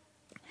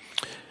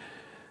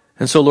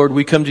 And so, Lord,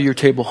 we come to your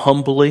table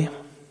humbly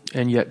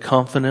and yet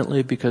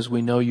confidently, because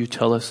we know you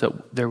tell us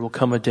that there will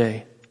come a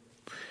day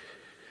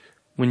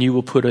when you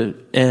will put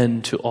an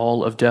end to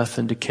all of death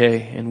and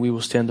decay, and we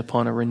will stand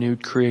upon a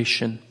renewed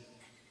creation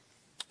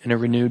in a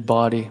renewed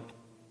body,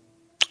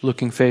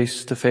 looking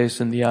face to face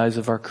in the eyes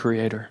of our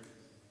Creator.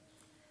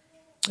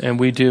 And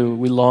we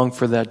long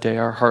for that day.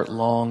 Our heart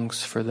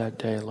longs for that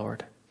day,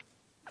 Lord.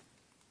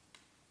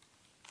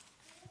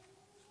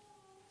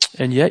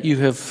 And yet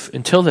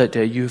until that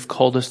day, you have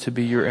called us to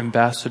be your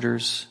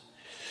ambassadors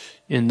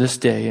in this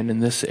day and in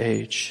this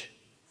age.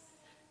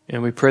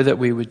 And we pray that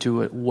we would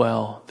do it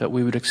well, that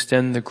we would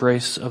extend the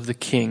grace of the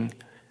King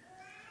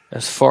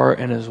as far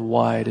and as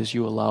wide as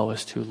you allow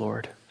us to,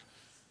 Lord.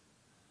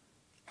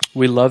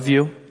 We love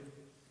you.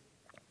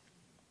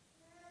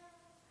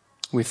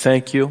 We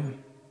thank you.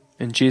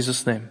 In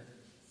Jesus' name,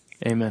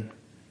 amen.